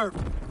aircraft observed.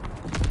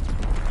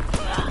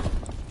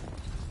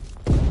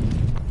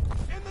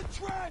 In the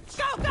trench!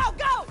 Go, go,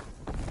 go!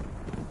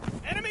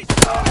 Enemy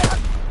spotted!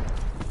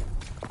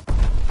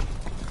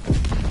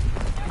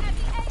 They're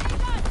heavy AA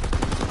guns!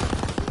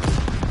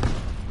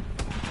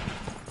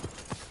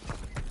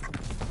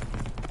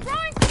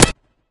 Throwing...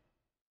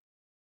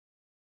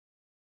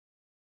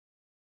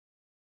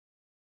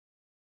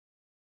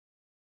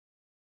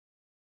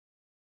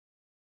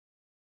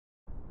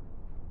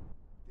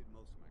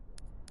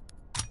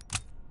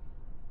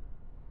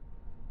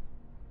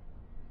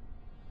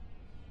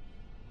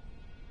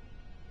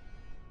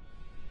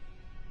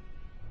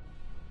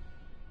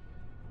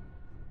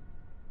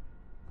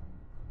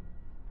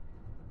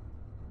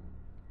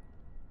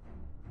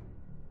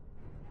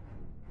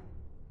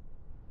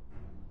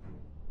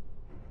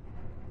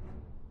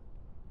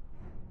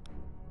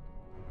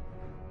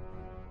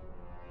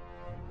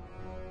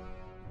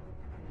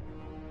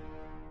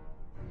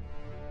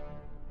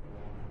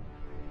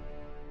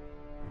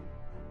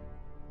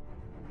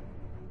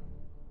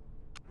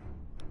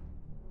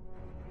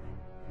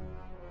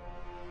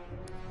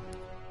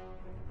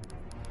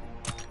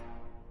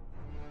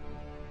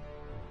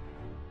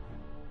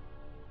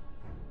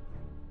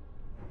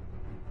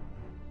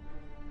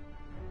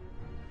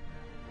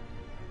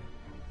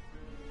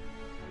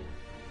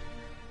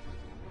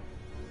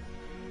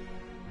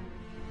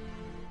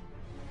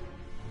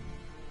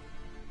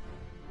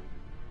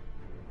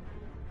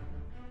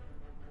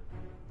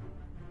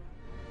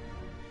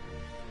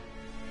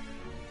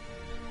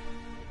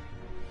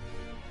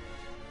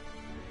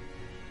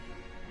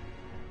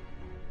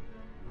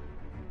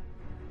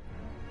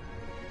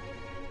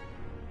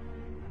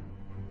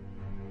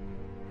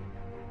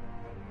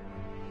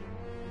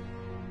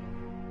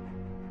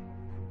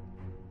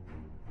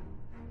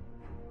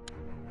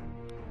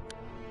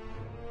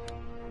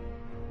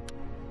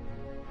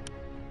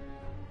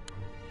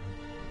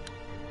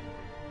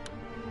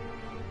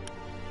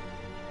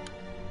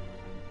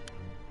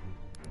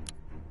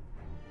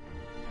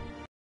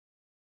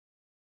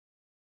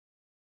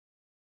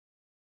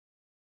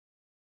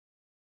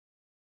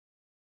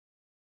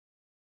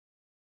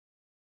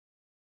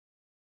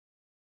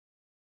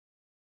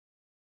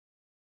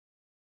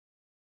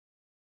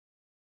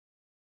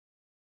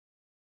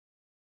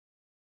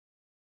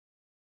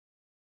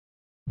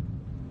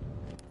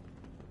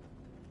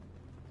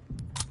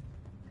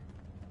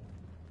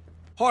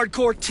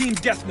 Hardcore team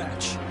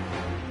deathmatch.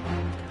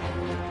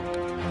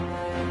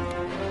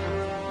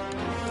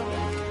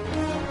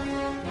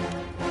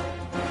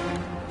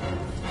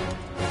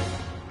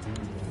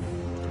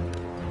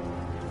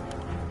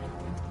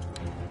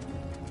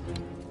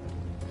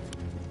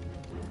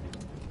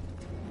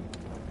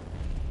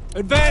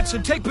 Advance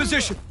and take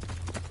position.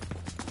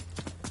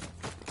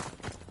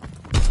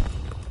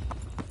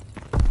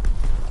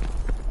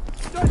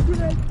 Stun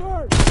grenade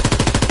first!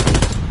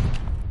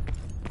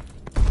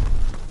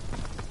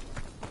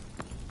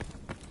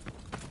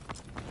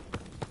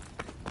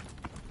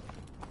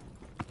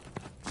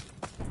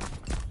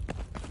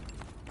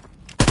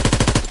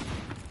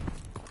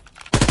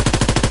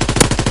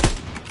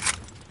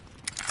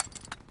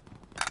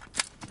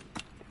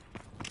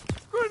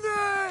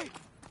 Grenade!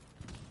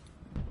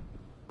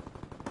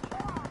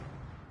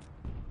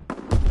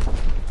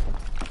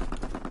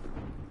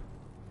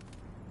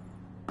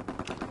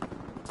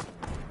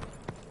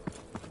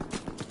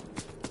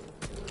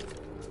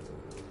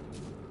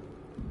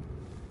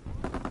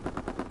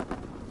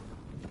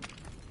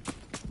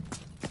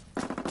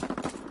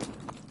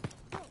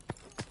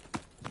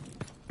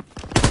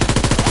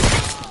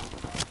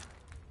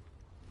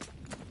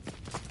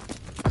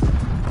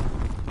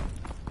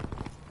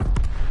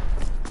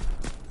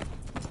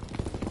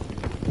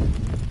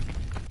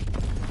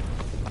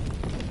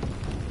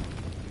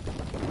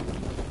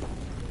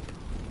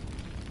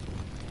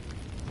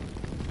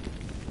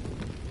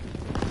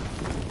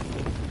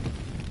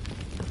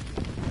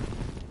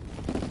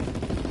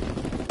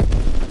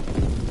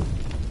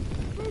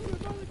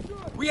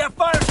 We have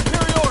fire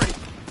superiority!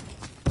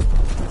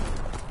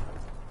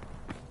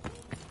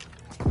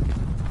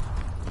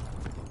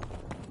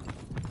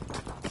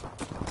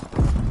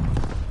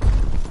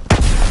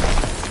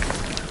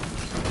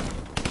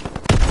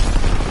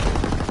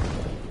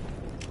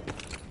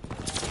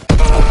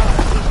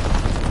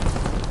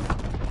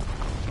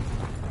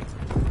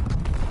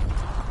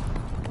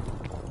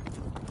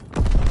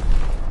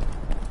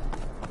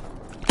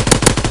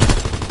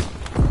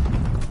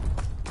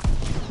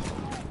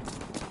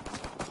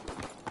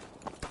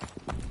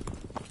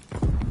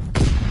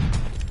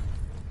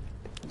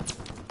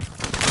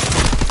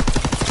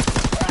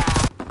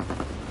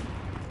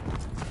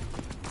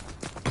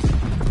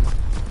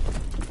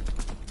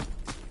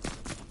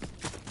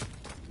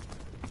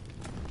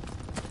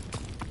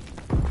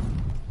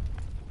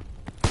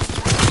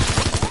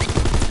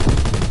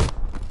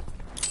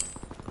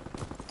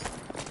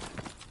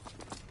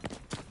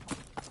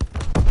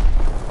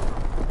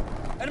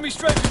 Enemy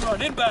strafing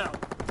run inbound!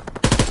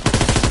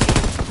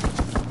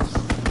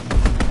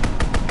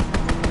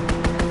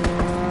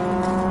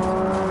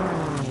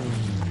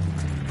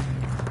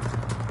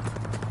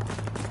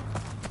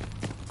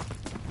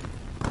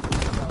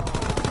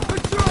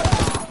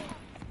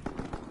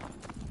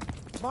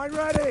 Mine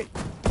ready!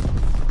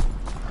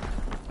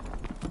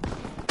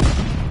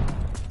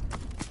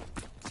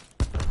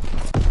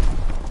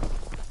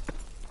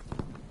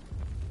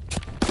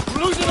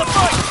 We're losing the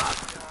fight!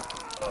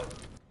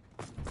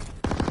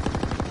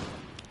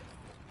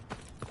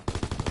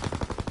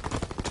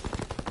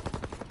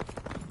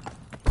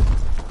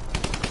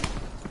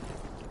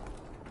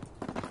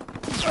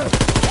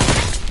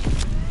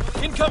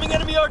 Incoming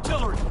enemy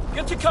artillery!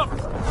 Get to cover!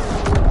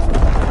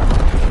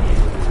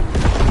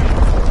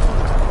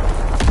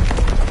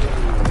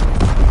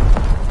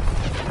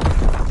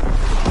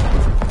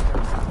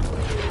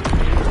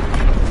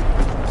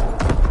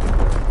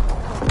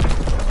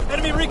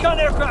 Enemy recon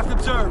aircraft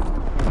observed!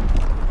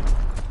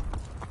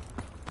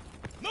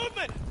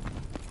 Movement!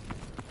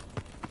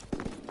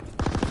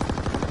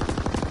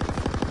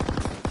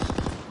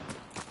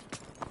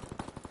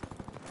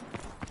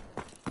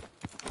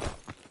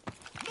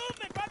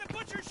 Movement by the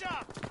butcher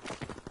shop!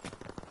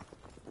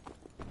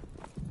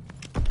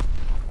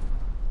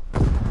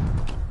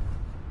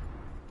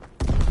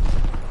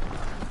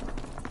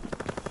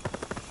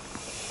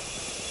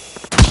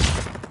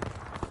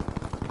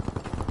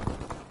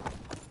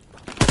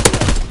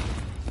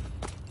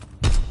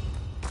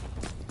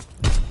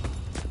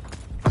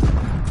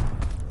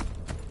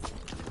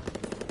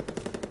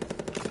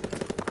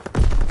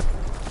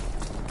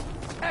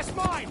 That's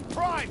mine!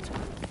 Primed!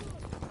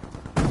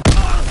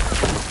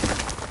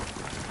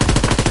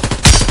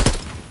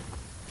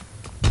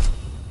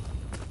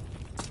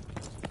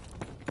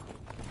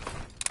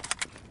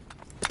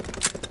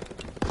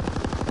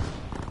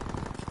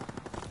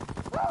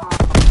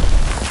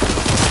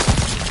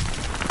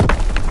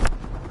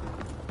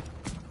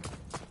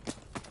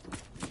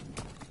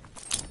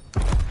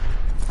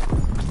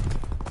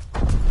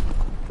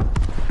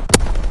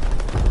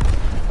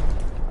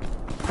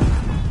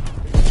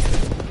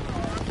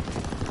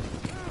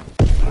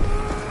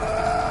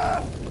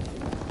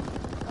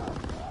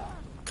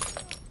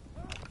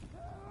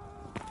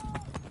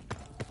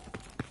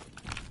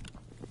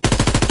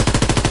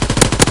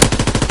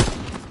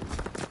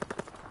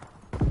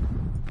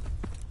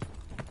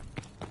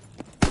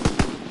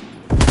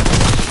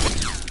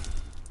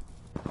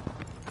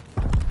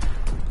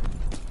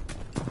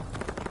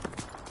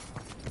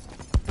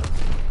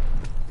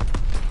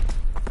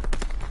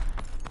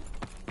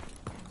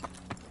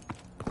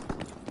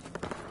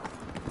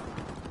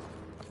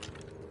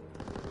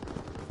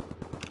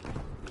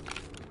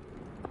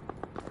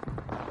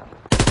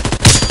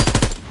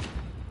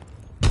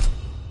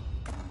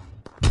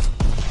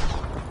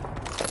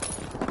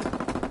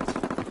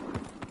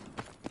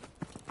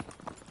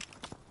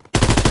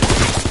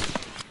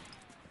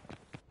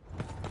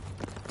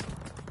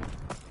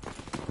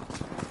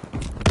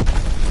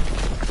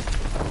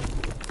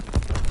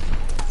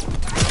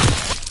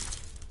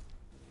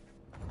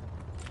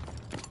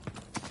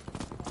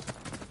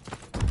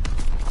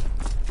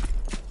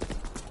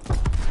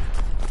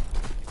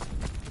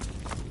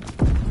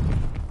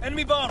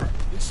 Enemy bomber!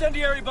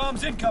 Incendiary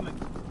bombs incoming!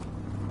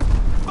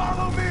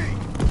 Follow me!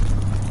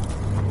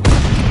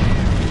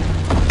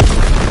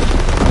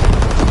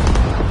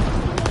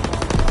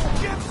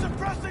 Give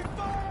suppressing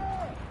fire!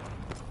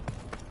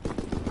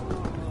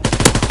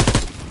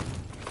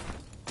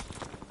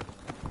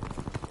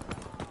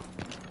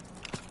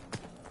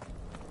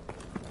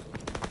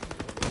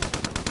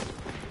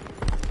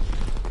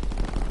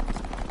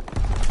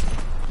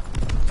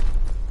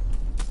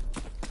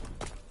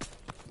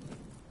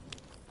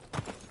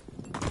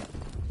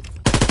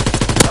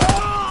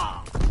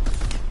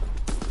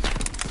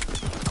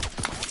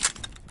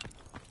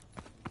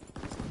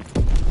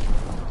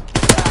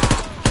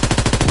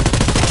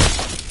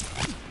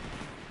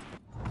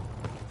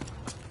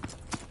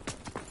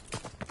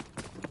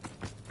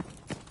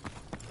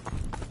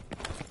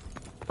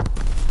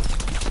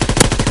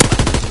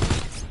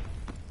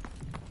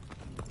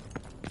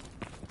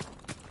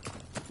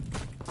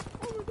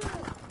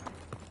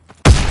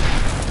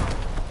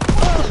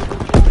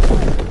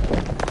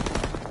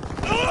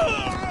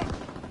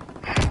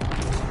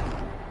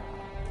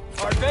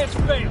 Our advance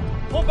failed.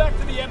 Pull back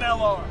to the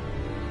MLR.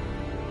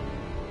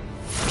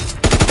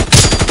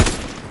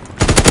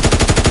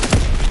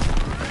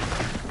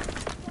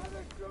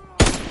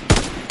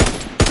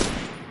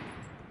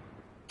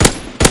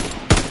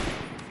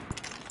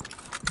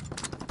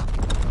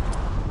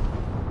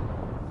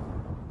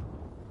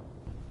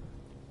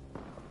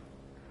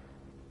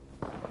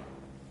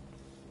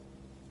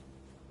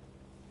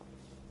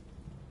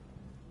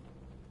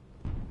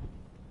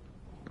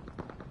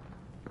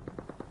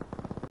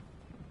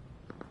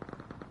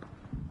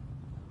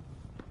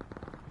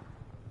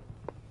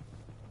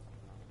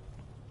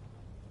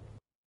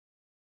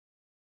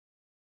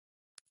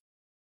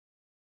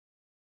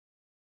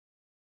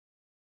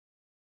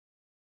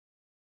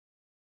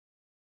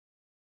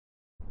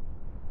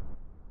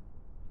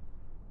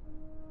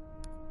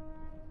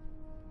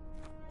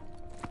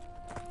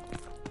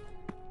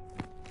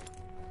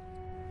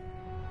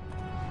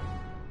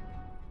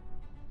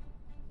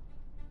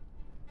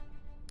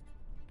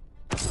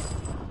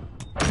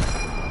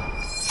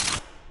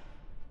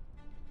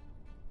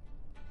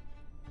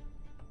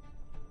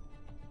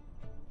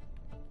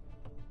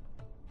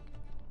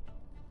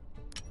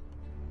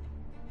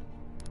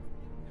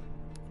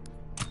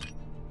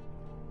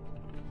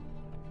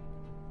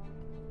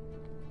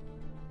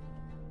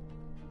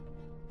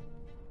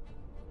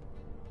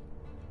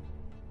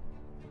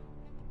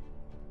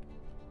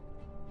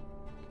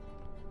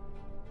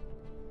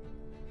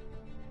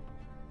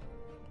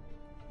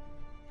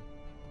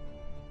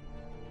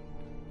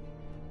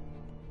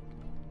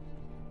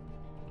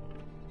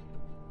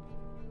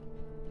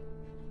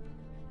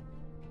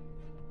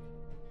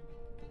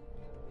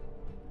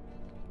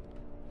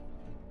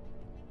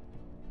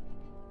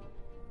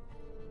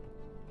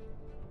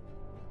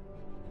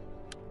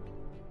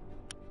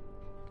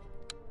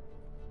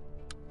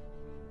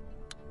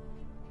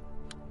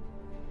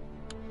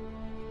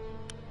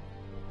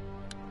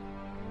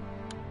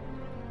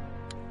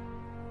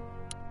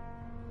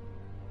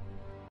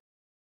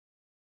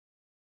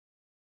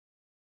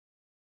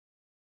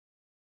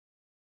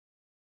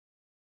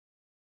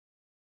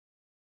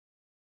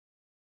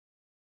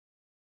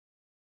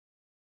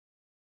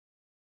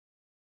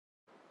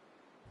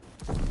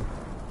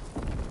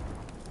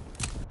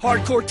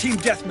 Hardcore team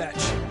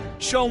deathmatch.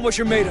 Show 'em what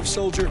you're made of,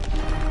 soldier.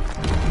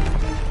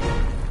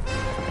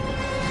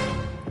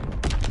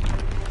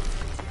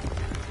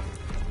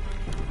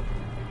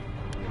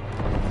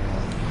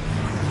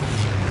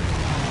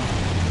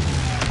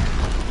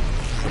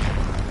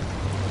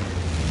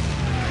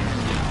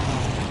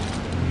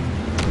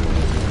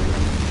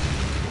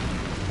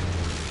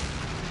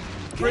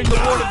 Bring the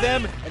war to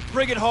them and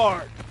bring it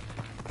hard.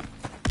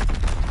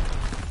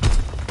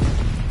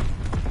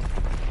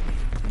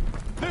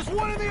 There's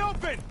one in the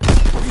open!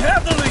 We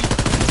have the lead!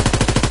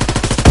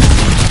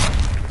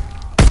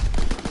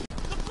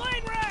 The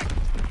plane wreck!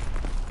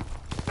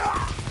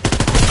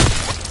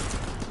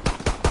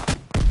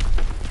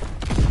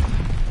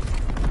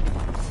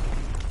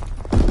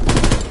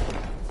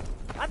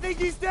 I think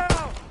he's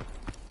down!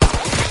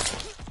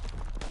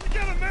 We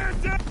got a man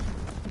down!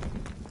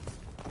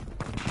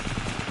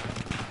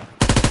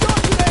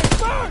 Stop grenade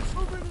first!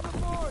 Move into the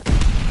fort!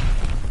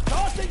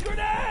 Tossing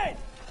grenade!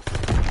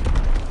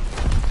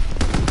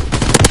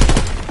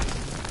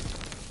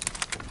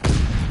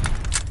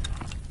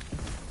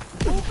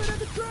 Open in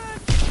the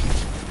trench!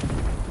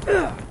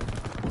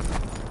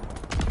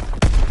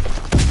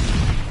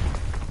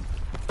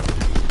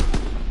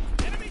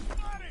 Enemy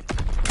spotted!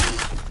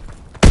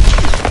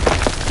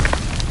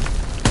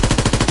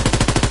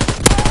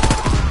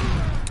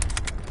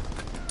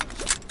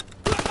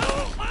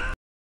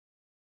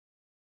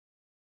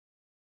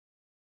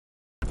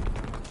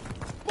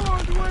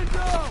 Board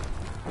window!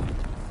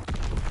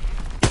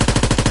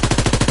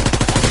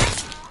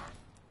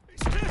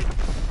 He's hit!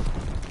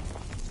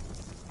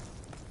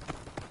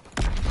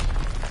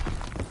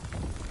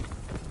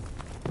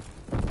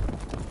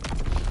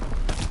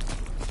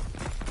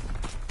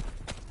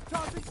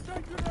 Tossing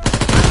stun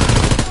grenade!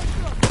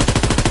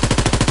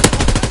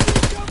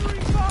 Enemy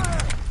covering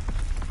fire!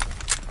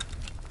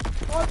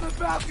 On the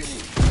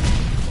balcony!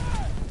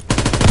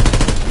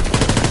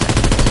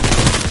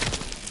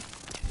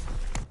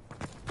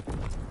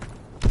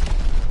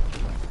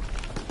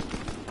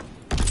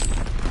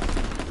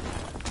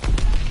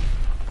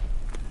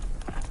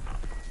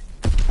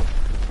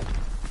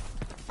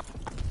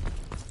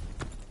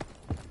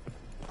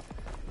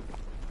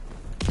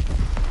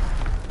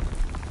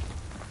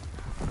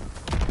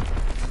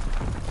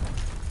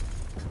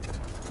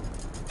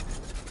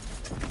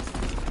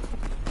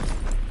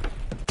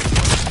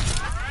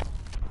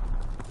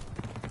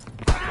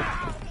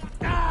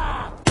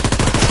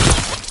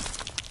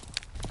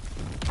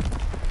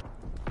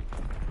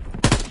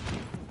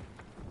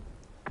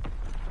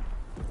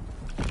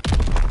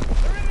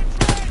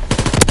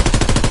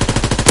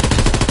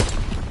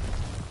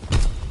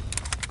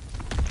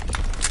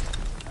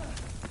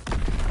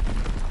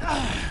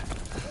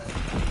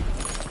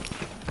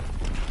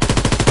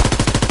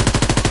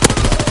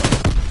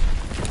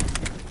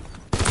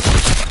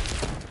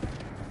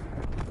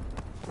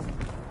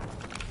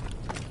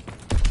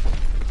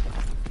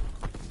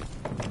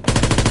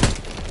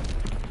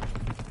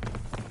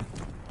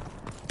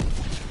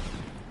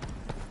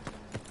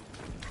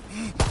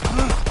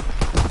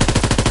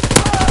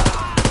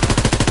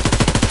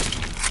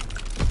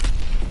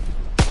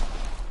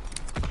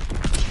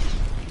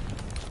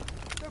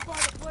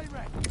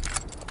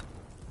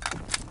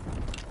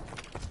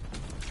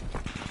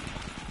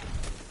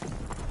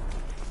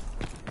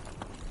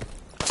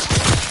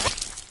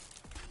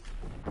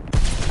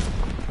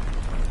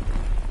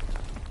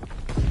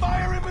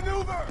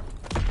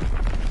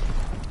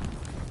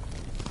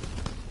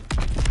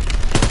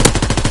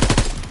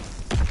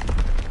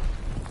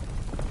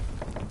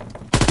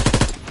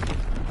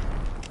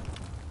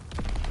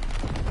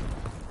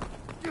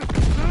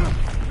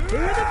 Here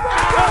in the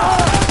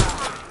front!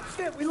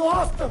 Shit, we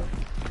lost them!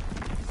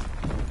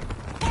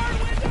 Fire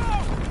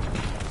window!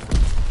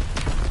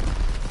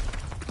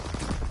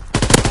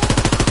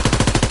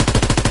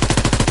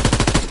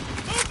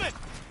 Movement!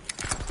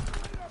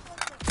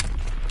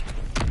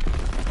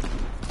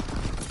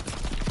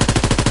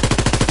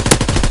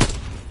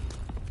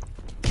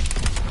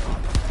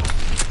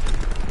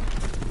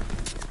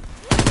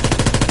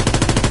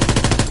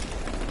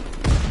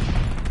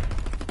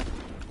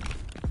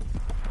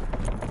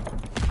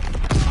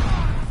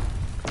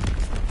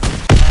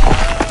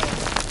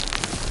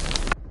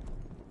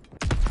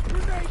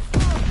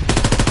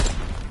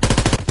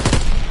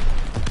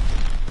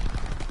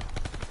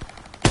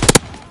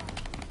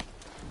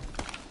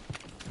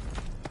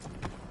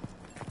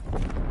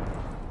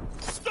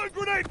 Stun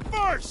grenade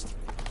first!